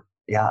there for,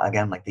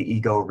 again, like the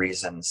ego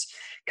reasons,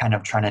 kind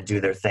of trying to do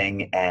their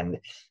thing and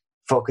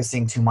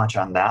focusing too much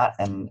on that.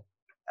 And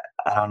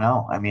I don't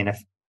know. I mean,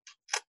 if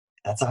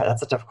that's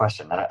a tough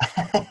question.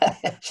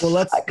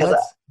 Well,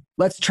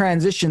 let's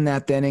transition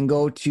that then and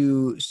go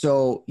to,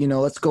 so,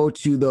 let's go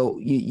to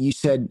you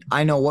said,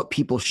 I know what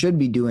people should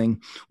be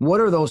doing. What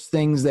are those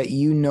things that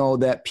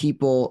that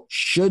people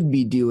should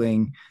be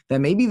doing that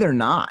maybe they're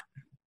not?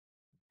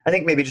 I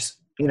think maybe just,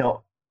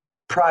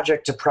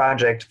 project to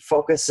project,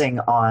 focusing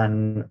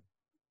on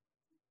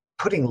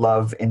putting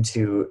love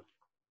into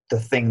the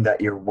thing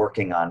that you're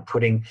working on,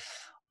 putting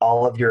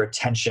all of your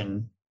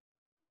attention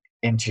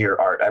into your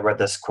art. I read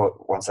this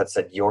quote once that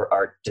said, "Your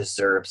art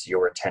deserves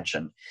your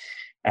attention."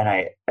 And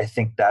I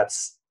think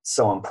that's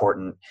so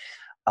important.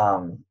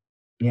 So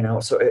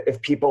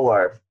if people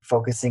are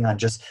focusing on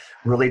just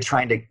really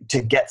trying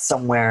to get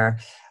somewhere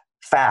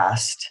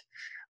fast,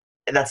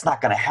 that's not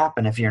going to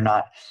happen if you're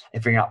not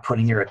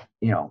putting your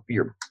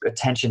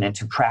attention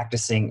into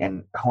practicing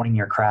and honing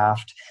your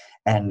craft,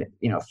 and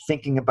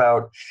thinking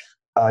about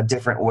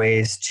different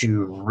ways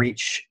to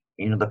reach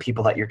the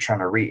people that you're trying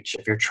to reach.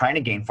 If you're trying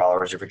to gain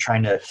followers, if you're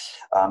trying to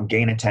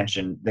gain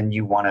attention, then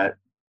you want to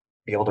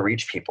be able to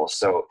reach people.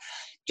 So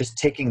just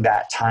taking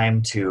that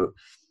time to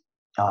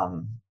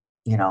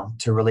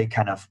to really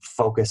kind of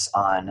focus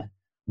on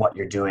what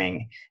you're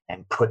doing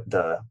and put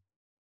the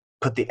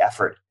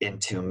effort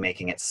into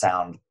making it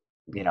sound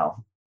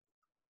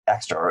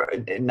extra, or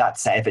not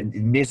saying if it's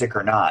music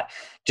or not,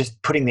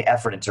 just putting the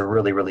effort into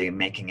really, really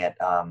making it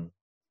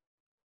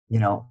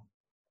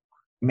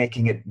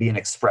making it be an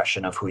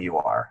expression of who you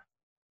are,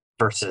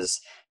 versus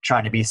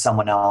trying to be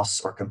someone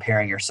else or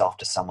comparing yourself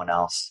to someone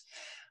else,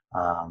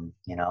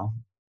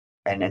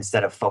 and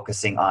instead of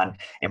focusing on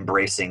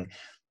embracing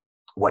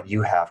what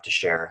you have to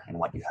share and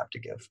what you have to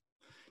give.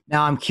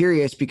 Now I'm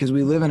curious, because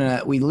we live in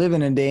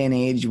a day and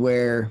age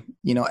where,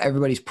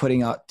 everybody's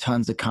putting out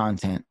tons of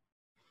content,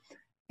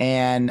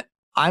 and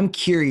I'm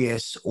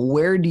curious,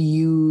 where do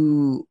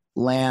you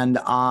land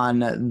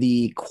on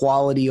the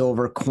quality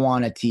over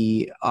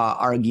quantity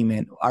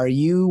argument? Are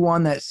you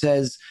one that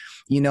says,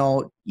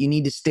 you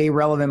need to stay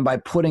relevant by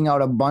putting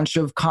out a bunch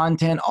of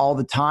content all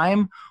the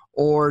time?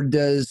 Or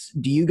do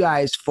you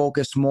guys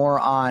focus more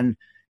on,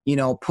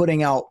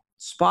 putting out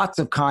spots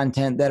of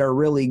content that are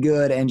really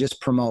good and just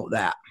promote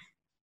that?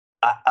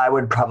 I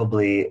would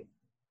probably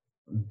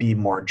be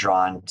more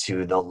drawn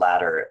to the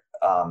latter,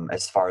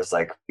 as far as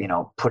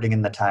putting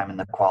in the time and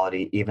the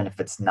quality, even if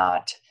it's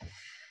not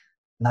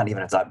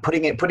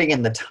putting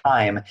in the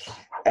time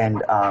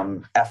and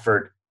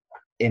effort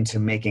into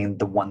making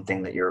the one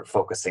thing that you're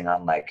focusing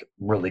on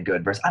really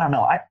good. Versus, I don't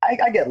know,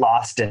 I get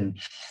lost in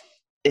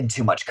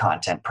too much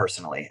content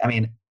personally. I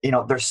mean,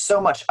 there's so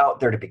much out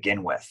there to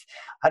begin with.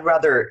 I'd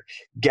rather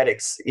get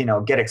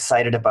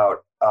excited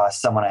about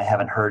someone I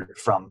haven't heard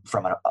from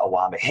a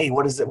while. Hey,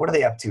 what are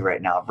they up to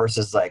right now?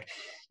 Versus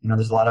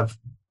there's a lot of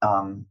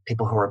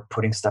people who are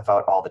putting stuff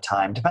out all the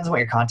time. Depends on what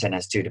your content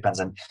is too. Depends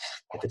on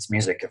if it's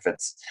music, if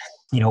it's,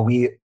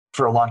 we,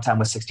 for a long time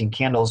with 16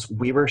 Candles,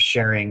 we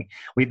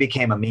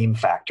became a meme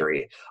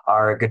factory.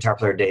 Our guitar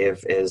player,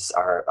 Dave, is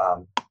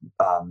our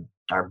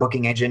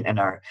booking agent and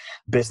our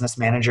business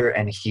manager.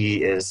 And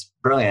he is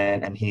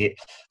brilliant. And he,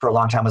 for a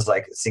long time, was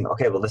seeing,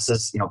 okay, well, this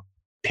is,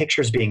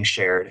 pictures being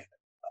shared.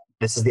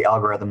 This is the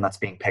algorithm that's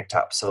being picked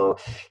up. So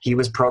he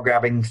was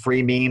programming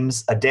 3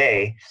 memes a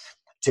day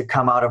to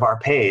come out of our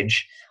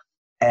page.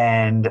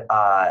 And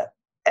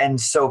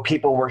so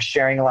people were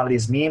sharing a lot of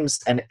these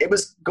memes, and it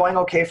was going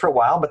okay for a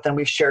while, but then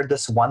we shared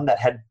this one that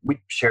we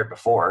shared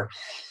before,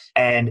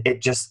 and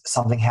it just,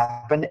 something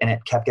happened and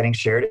it kept getting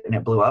shared and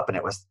it blew up, and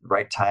it was the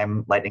right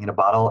time, lightning in a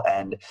bottle.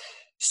 And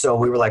so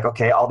we were like,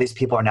 okay, all these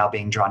people are now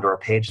being drawn to our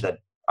page that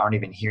aren't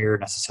even here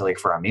necessarily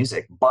for our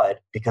music,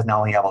 but because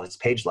now we have all these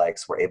page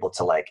likes, we're able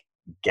to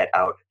get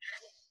out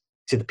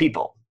to the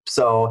people.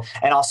 So,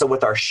 and also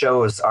with our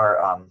shows,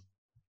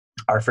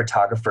 our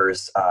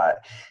photographers,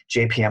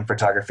 JPM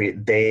Photography,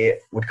 they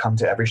would come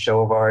to every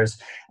show of ours,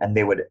 and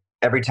they'd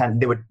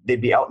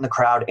be out in the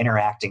crowd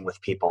interacting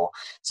with people.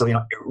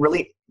 So,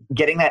 really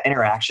getting that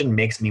interaction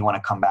makes me want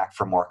to come back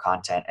for more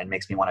content, and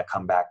makes me want to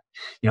come back,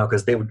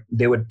 because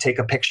they would take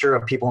a picture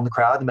of people in the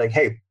crowd and be like,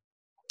 hey,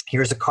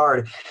 here's a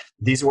card.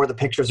 These are where the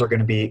pictures are going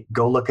to be.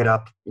 Go look it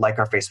up, like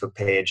our Facebook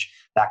page,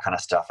 that kind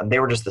of stuff. And they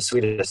were just the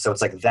sweetest. So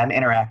it's them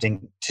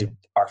interacting to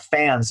our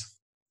fans,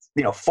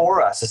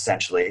 for us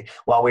essentially,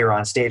 while we were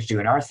on stage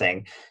doing our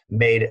thing,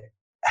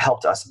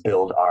 helped us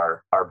build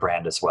our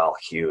brand as well.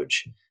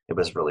 Huge. It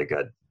was really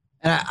good.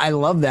 And I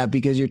love that,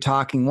 because you're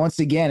talking, once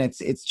again,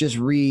 it's just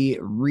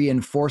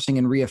reinforcing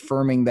and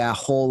reaffirming that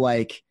whole,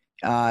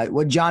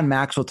 what John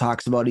Maxwell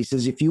talks about. He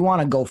says, if you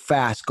want to go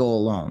fast, go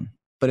alone.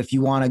 But if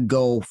you want to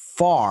go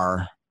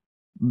far,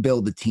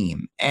 build a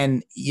team.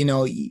 And,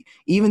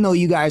 even though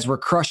you guys were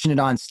crushing it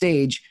on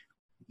stage,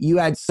 you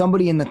had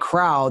somebody in the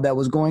crowd that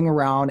was going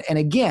around. And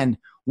again,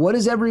 what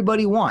does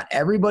everybody want?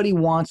 Everybody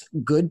wants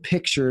good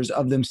pictures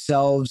of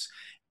themselves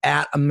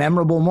at a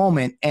memorable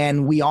moment.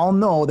 And we all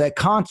know that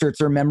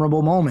concerts are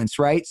memorable moments,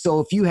 right?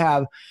 So if you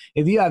have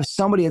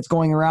somebody that's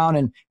going around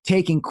and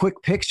taking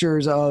quick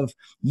pictures of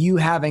you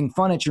having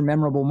fun at your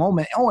memorable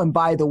moment. Oh, and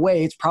by the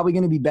way, it's probably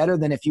going to be better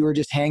than if you were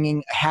just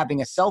having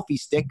a selfie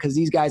stick, because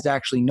these guys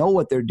actually know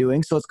what they're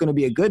doing. So it's going to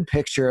be a good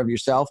picture of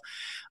yourself.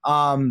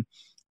 And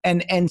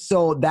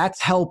so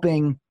that's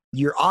helping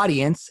your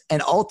audience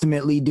and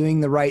ultimately doing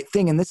the right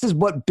thing. And this is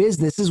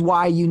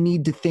why you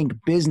need to think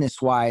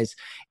business wise,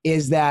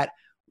 is that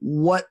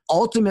what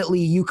ultimately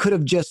you could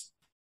have just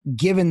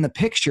given the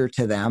picture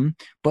to them,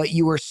 but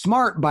you were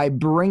smart by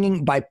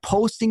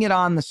posting it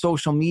on the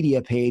social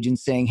media page and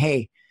saying,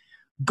 hey,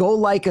 go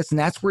like us. And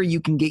that's where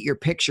you can get your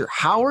picture.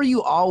 How are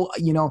you all,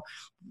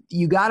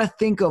 you got to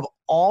think of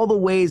all the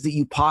ways that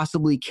you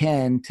possibly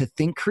can to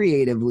think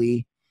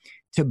creatively,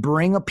 to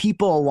bring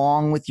people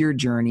along with your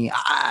journey.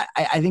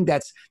 I think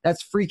that's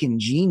freaking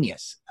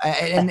genius.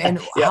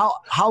 And yep.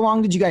 How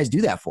long did you guys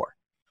do that for?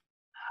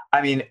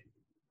 I mean,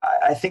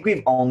 I think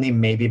we've only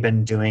maybe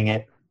been doing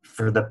it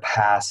for the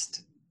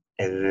past,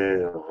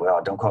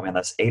 don't quote me on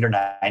this, 8 or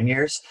 9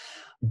 years.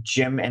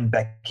 Jim and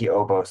Becky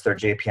Obos, they're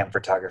JPM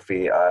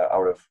Photography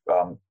out of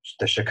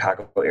the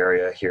Chicago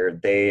area here.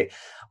 They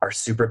are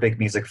super big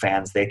music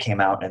fans. They came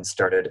out and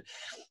started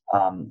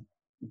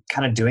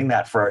kind of doing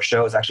that for our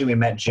shows. Actually, we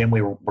met Jim.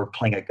 We were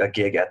playing a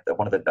gig at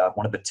one of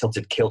the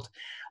Tilted Kilt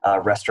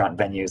restaurant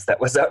venues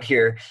that was out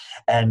here,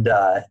 and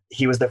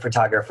he was the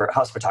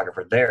house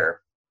photographer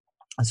there.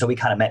 And so we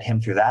kind of met him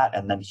through that,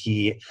 and then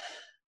he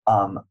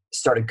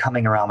started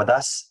coming around with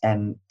us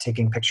and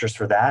taking pictures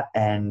for that.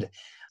 And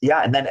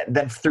yeah, and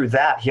then through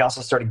that, he also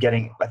started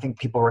getting, I think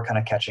people were kind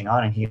of catching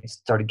on, and they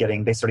started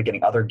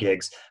getting other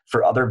gigs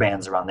for other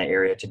bands around the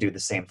area to do the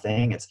same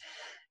thing.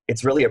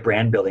 It's really a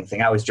brand building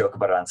thing. I always joke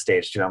about it on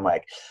stage too. I'm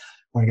like,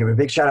 I want to give a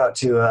big shout out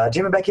to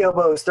Jim and Becky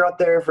Obos. They're out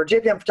there for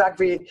JPM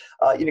Photography.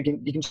 You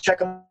can check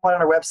them out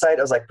on our website.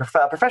 I was like,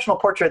 professional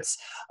portraits,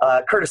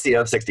 courtesy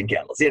of 16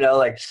 Candles.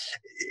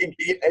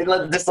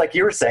 Just like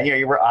you were saying,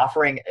 you were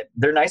offering.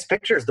 They're nice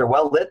pictures. They're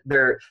well lit.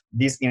 They're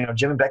these.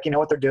 Jim and Becky know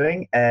what they're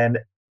doing, and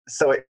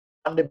so it's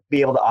fun to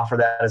be able to offer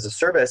that as a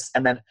service.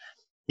 And then,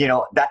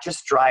 that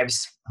just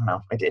drives. I don't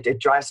know. It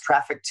drives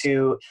traffic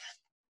to,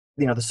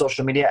 the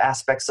social media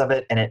aspects of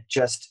it, and it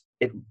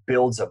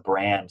builds a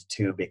brand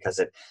too, because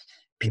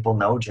people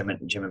know Jim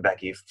and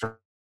Becky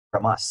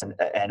from us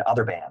and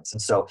other bands. And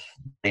so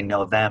they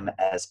know them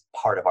as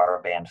part of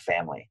our band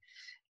family.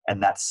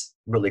 And that's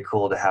really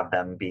cool to have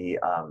them be,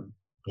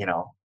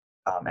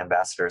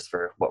 ambassadors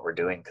for what we're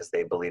doing, because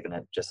they believe in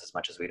it just as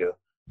much as we do.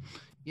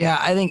 Yeah,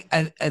 I think,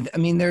 I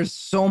mean, there's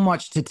so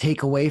much to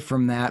take away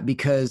from that,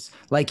 because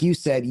like you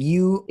said,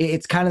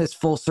 it's kind of this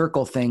full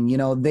circle thing.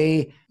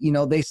 They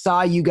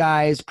saw you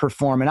guys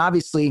perform, and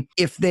obviously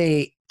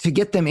to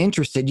get them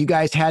interested, you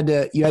guys had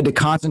to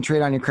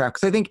concentrate on your craft.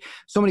 Because I think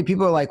so many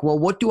people are like, well,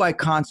 what do I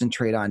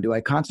concentrate on? Do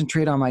I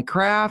concentrate on my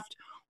craft,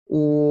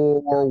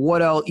 or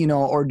what else,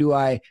 or do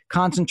I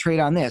concentrate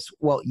on this?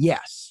 Well,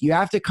 yes, you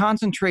have to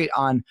concentrate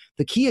on,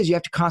 the key is you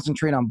have to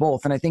concentrate on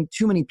both. And I think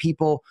too many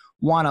people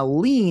want to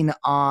lean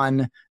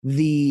on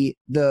the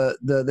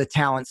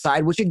talent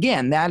side, which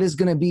again, that is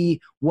going to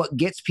be what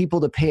gets people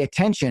to pay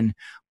attention.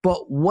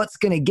 But what's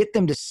going to get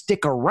them to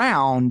stick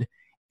around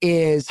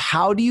is,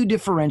 how do you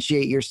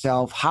differentiate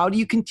yourself? How do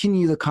you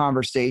continue the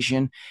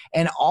conversation?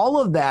 And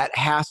all of that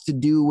has to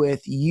do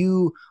with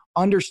you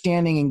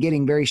understanding and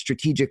getting very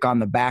strategic on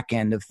the back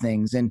end of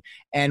things.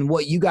 And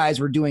what you guys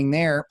were doing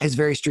there is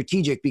very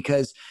strategic,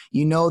 because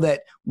that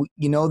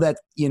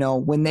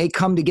when they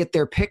come to get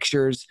their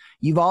pictures,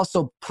 you've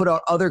also put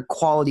out other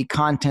quality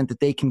content that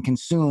they can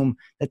consume,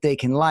 that they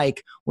can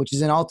like, which is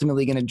then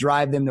ultimately going to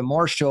drive them to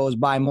more shows,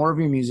 buy more of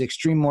your music,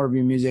 stream more of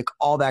your music,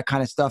 all that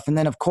kind of stuff. And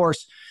then of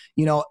course,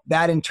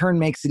 that in turn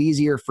makes it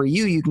easier for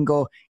you. You can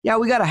go, yeah,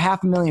 we got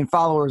 500,000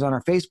 followers on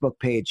our Facebook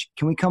page.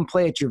 Can we come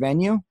play at your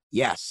venue?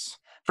 Yes.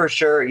 For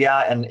sure. Yeah.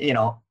 And,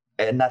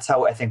 and that's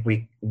how I think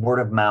word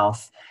of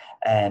mouth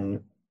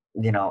and,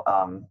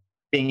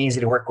 being easy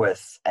to work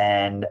with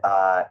and,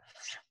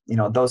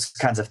 those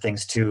kinds of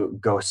things too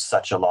go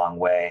such a long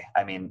way.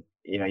 I mean,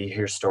 you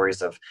hear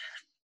stories of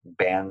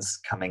bands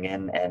coming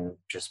in and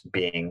just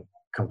being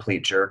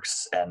complete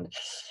jerks and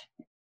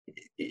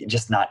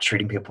just not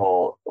treating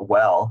people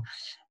well.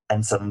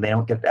 And so then they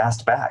don't get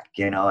asked back,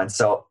 and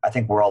so I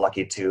think we're all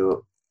lucky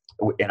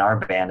in our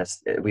band,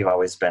 we've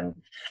always been,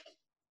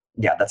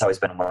 that's always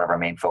been one of our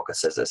main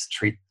focuses, is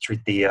treat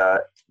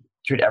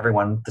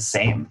everyone the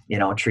same,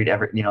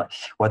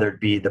 whether it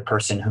be the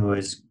person who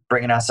is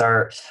bringing us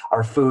our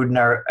food and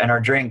our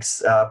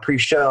drinks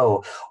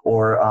pre-show,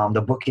 or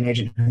the booking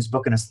agent who's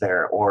booking us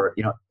there, or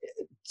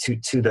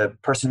to the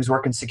person who's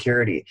working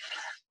security.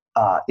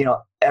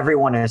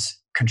 Everyone is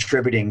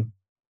contributing,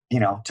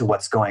 to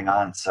what's going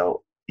on.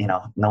 So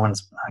no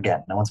one's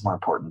more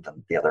important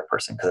than the other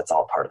person, because it's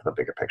all part of the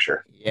bigger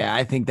picture. Yeah,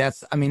 I think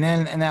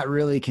and that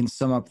really can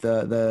sum up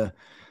the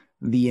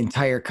the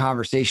entire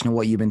conversation of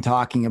what you've been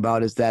talking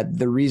about is that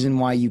the reason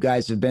why you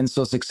guys have been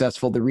so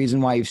successful, the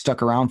reason why you've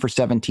stuck around for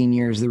 17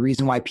 years, the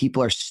reason why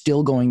people are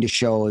still going to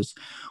shows,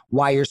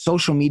 why your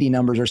social media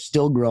numbers are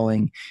still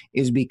growing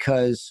is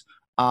because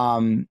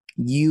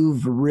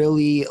you've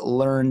really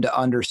learned to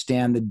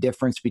understand the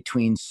difference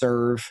between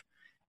serve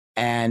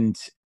and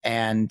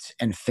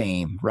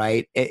fame,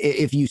 right?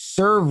 If you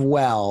serve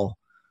well,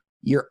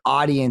 your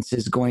audience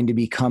is going to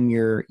become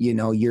you're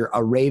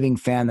a raving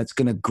fan that's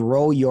going to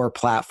grow your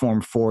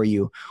platform for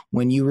you.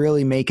 When you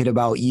really make it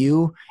about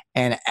you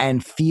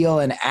and feel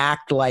and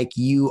act like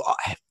you,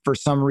 for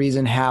some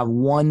reason,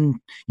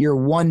 you're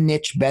one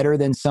niche better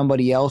than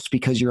somebody else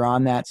because you're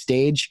on that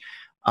stage,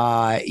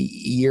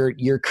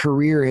 your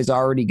career has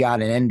already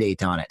got an end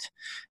date on it.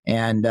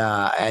 And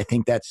I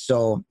think that's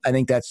so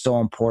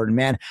important,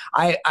 man.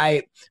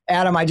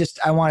 Adam,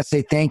 I want to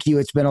say thank you.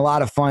 It's been a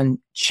lot of fun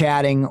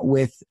chatting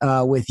with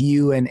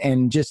you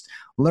and just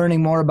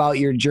learning more about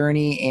your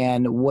journey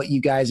and what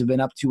you guys have been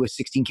up to with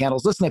 16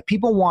 Candles. Listen, if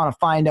people want to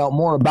find out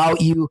more about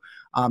you,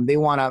 they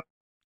want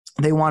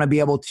to be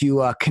able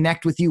to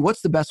connect with you,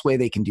 what's the best way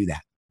they can do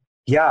that?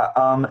 Yeah.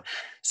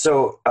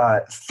 So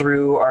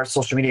through our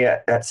social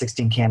media at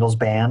 16 Candles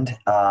Band,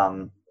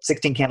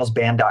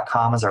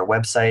 16candlesband.com is our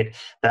website.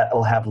 That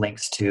will have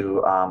links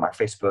to our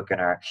Facebook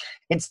and our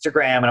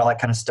Instagram and all that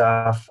kind of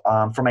stuff.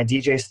 For my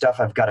DJ stuff,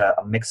 I've got a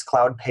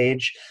Mixcloud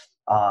page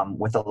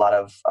with a lot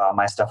of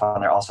my stuff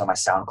on there. Also, my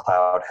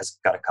SoundCloud has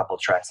got a couple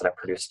of tracks that I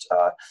produced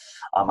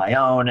on my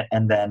own.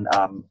 And then,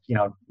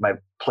 my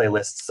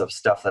playlists of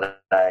stuff that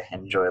I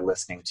enjoy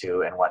listening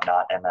to and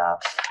whatnot. And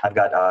I've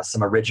got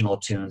some original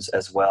tunes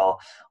as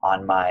well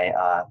on my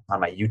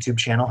YouTube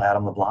channel,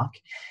 Adam LeBlanc,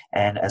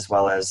 and as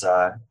well as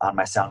on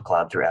my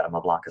SoundCloud through Adam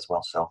LeBlanc as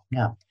well. So,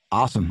 yeah.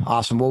 Awesome.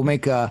 We'll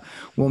make a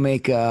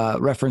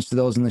reference to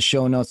those in the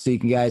show notes so you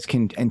guys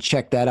can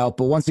check that out.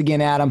 But once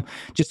again, Adam,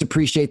 just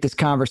appreciate this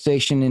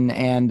conversation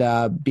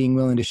and being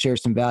willing to share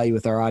some value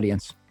with our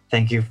audience.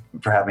 Thank you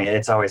for having me.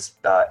 It's always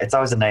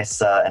a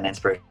nice and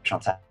inspirational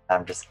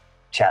time just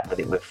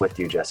chatting with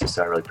you, Jesse.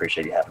 So I really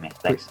appreciate you having me.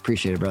 Thanks.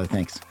 Appreciate it, brother.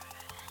 Thanks.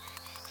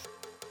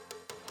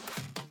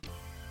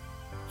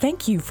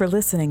 Thank you for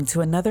listening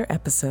to another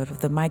episode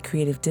of the My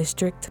Creative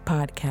District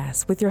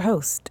podcast with your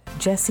host,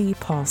 Jesse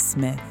Paul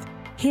Smith.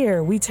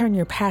 Here, we turn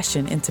your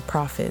passion into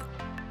profit.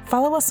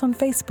 Follow us on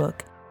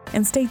Facebook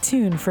and stay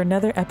tuned for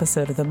another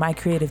episode of the My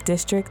Creative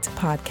District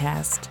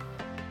podcast.